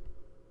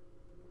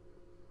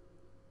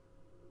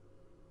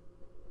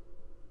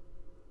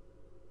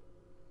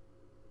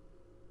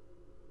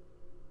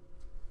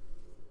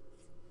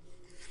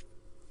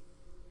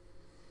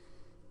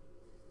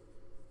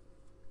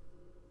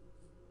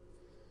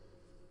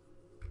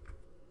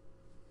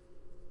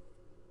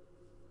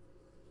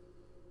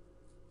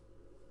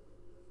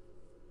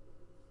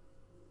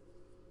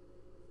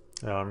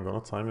 Yeah, I'm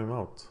gonna time him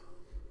out.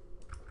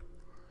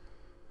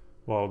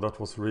 Wow, that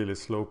was really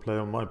slow play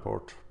on my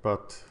part,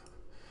 but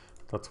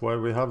that's why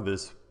we have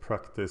these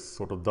practice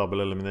sort of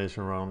double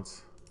elimination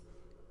rounds.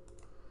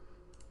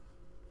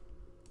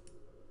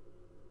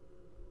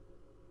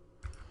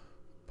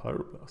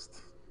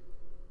 Pyroblast.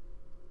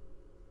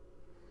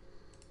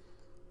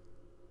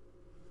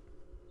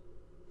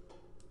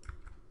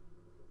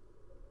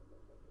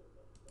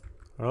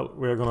 Well,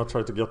 we are gonna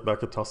try to get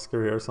back a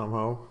Tusker here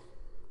somehow,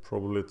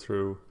 probably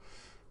through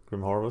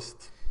Grim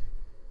Harvest.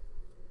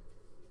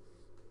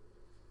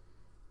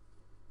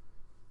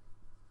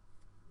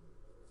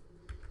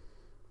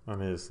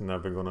 And he's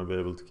never gonna be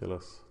able to kill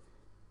us.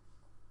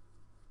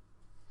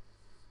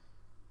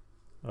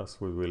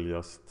 As we will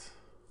just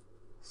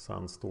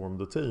sandstorm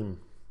the team.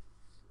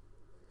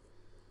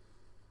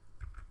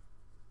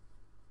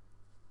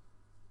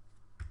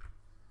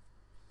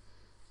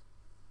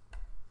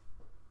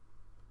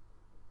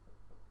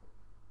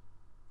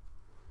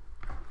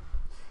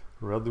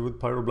 Ready with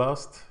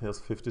Pyroblast, he has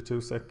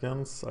 52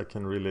 seconds, I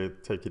can really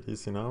take it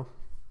easy now.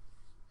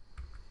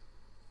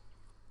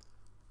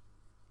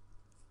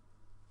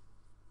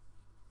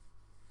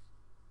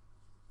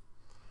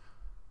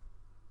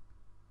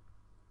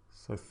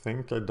 So I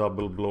think I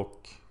double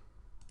block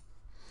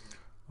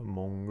a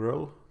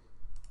mongrel,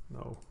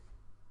 no,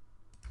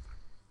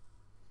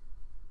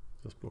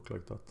 just block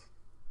like that.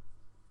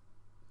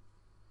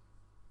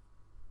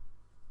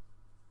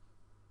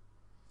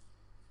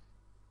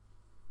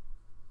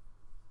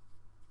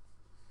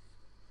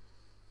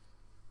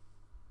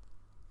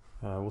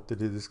 What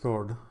did he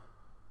discard?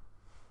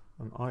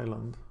 An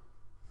island.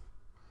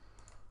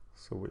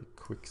 So we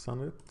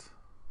quicksand it.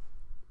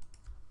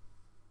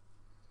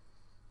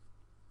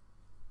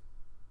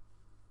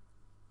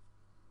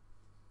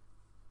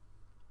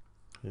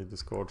 He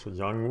discards a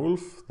young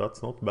wolf,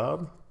 that's not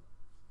bad.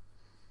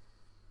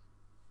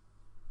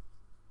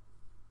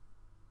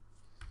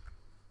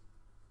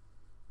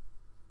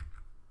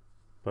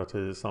 But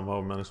he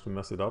somehow managed to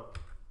mess it up.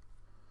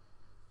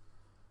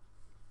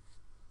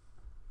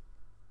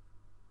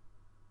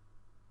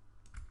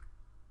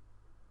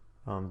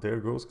 And there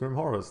goes Grim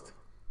Harvest.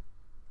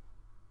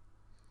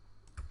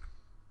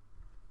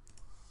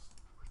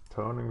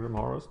 Returning Grim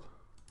Harvest.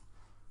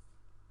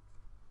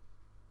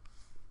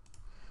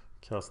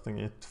 Casting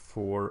it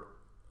for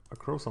a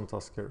Crowsun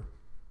Tusker.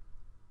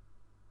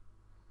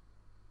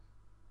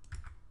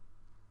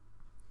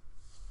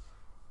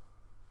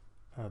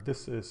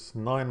 This is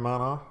 9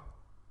 mana.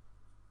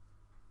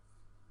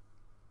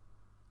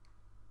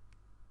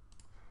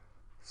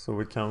 So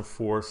we can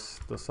force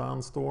the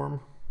Sandstorm.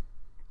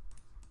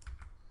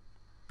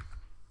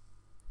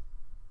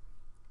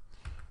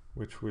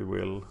 Which we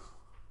will.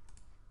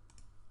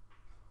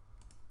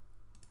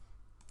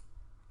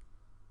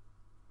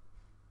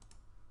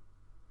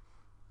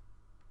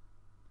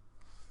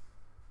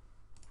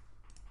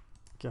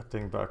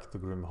 Getting back to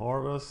Grim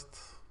Harvest.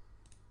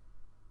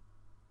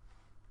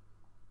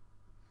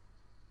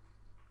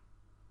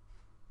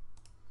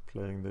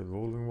 Playing the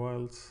Evolving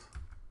Wilds.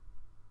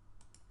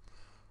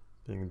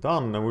 Being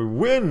done, and we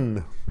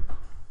win!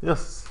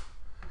 Yes!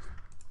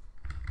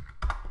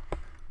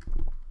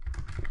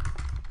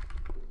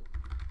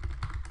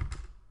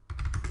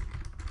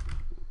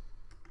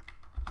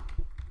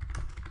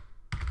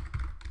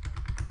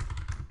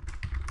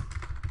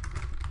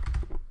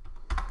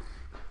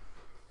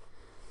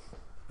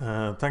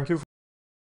 Thank you.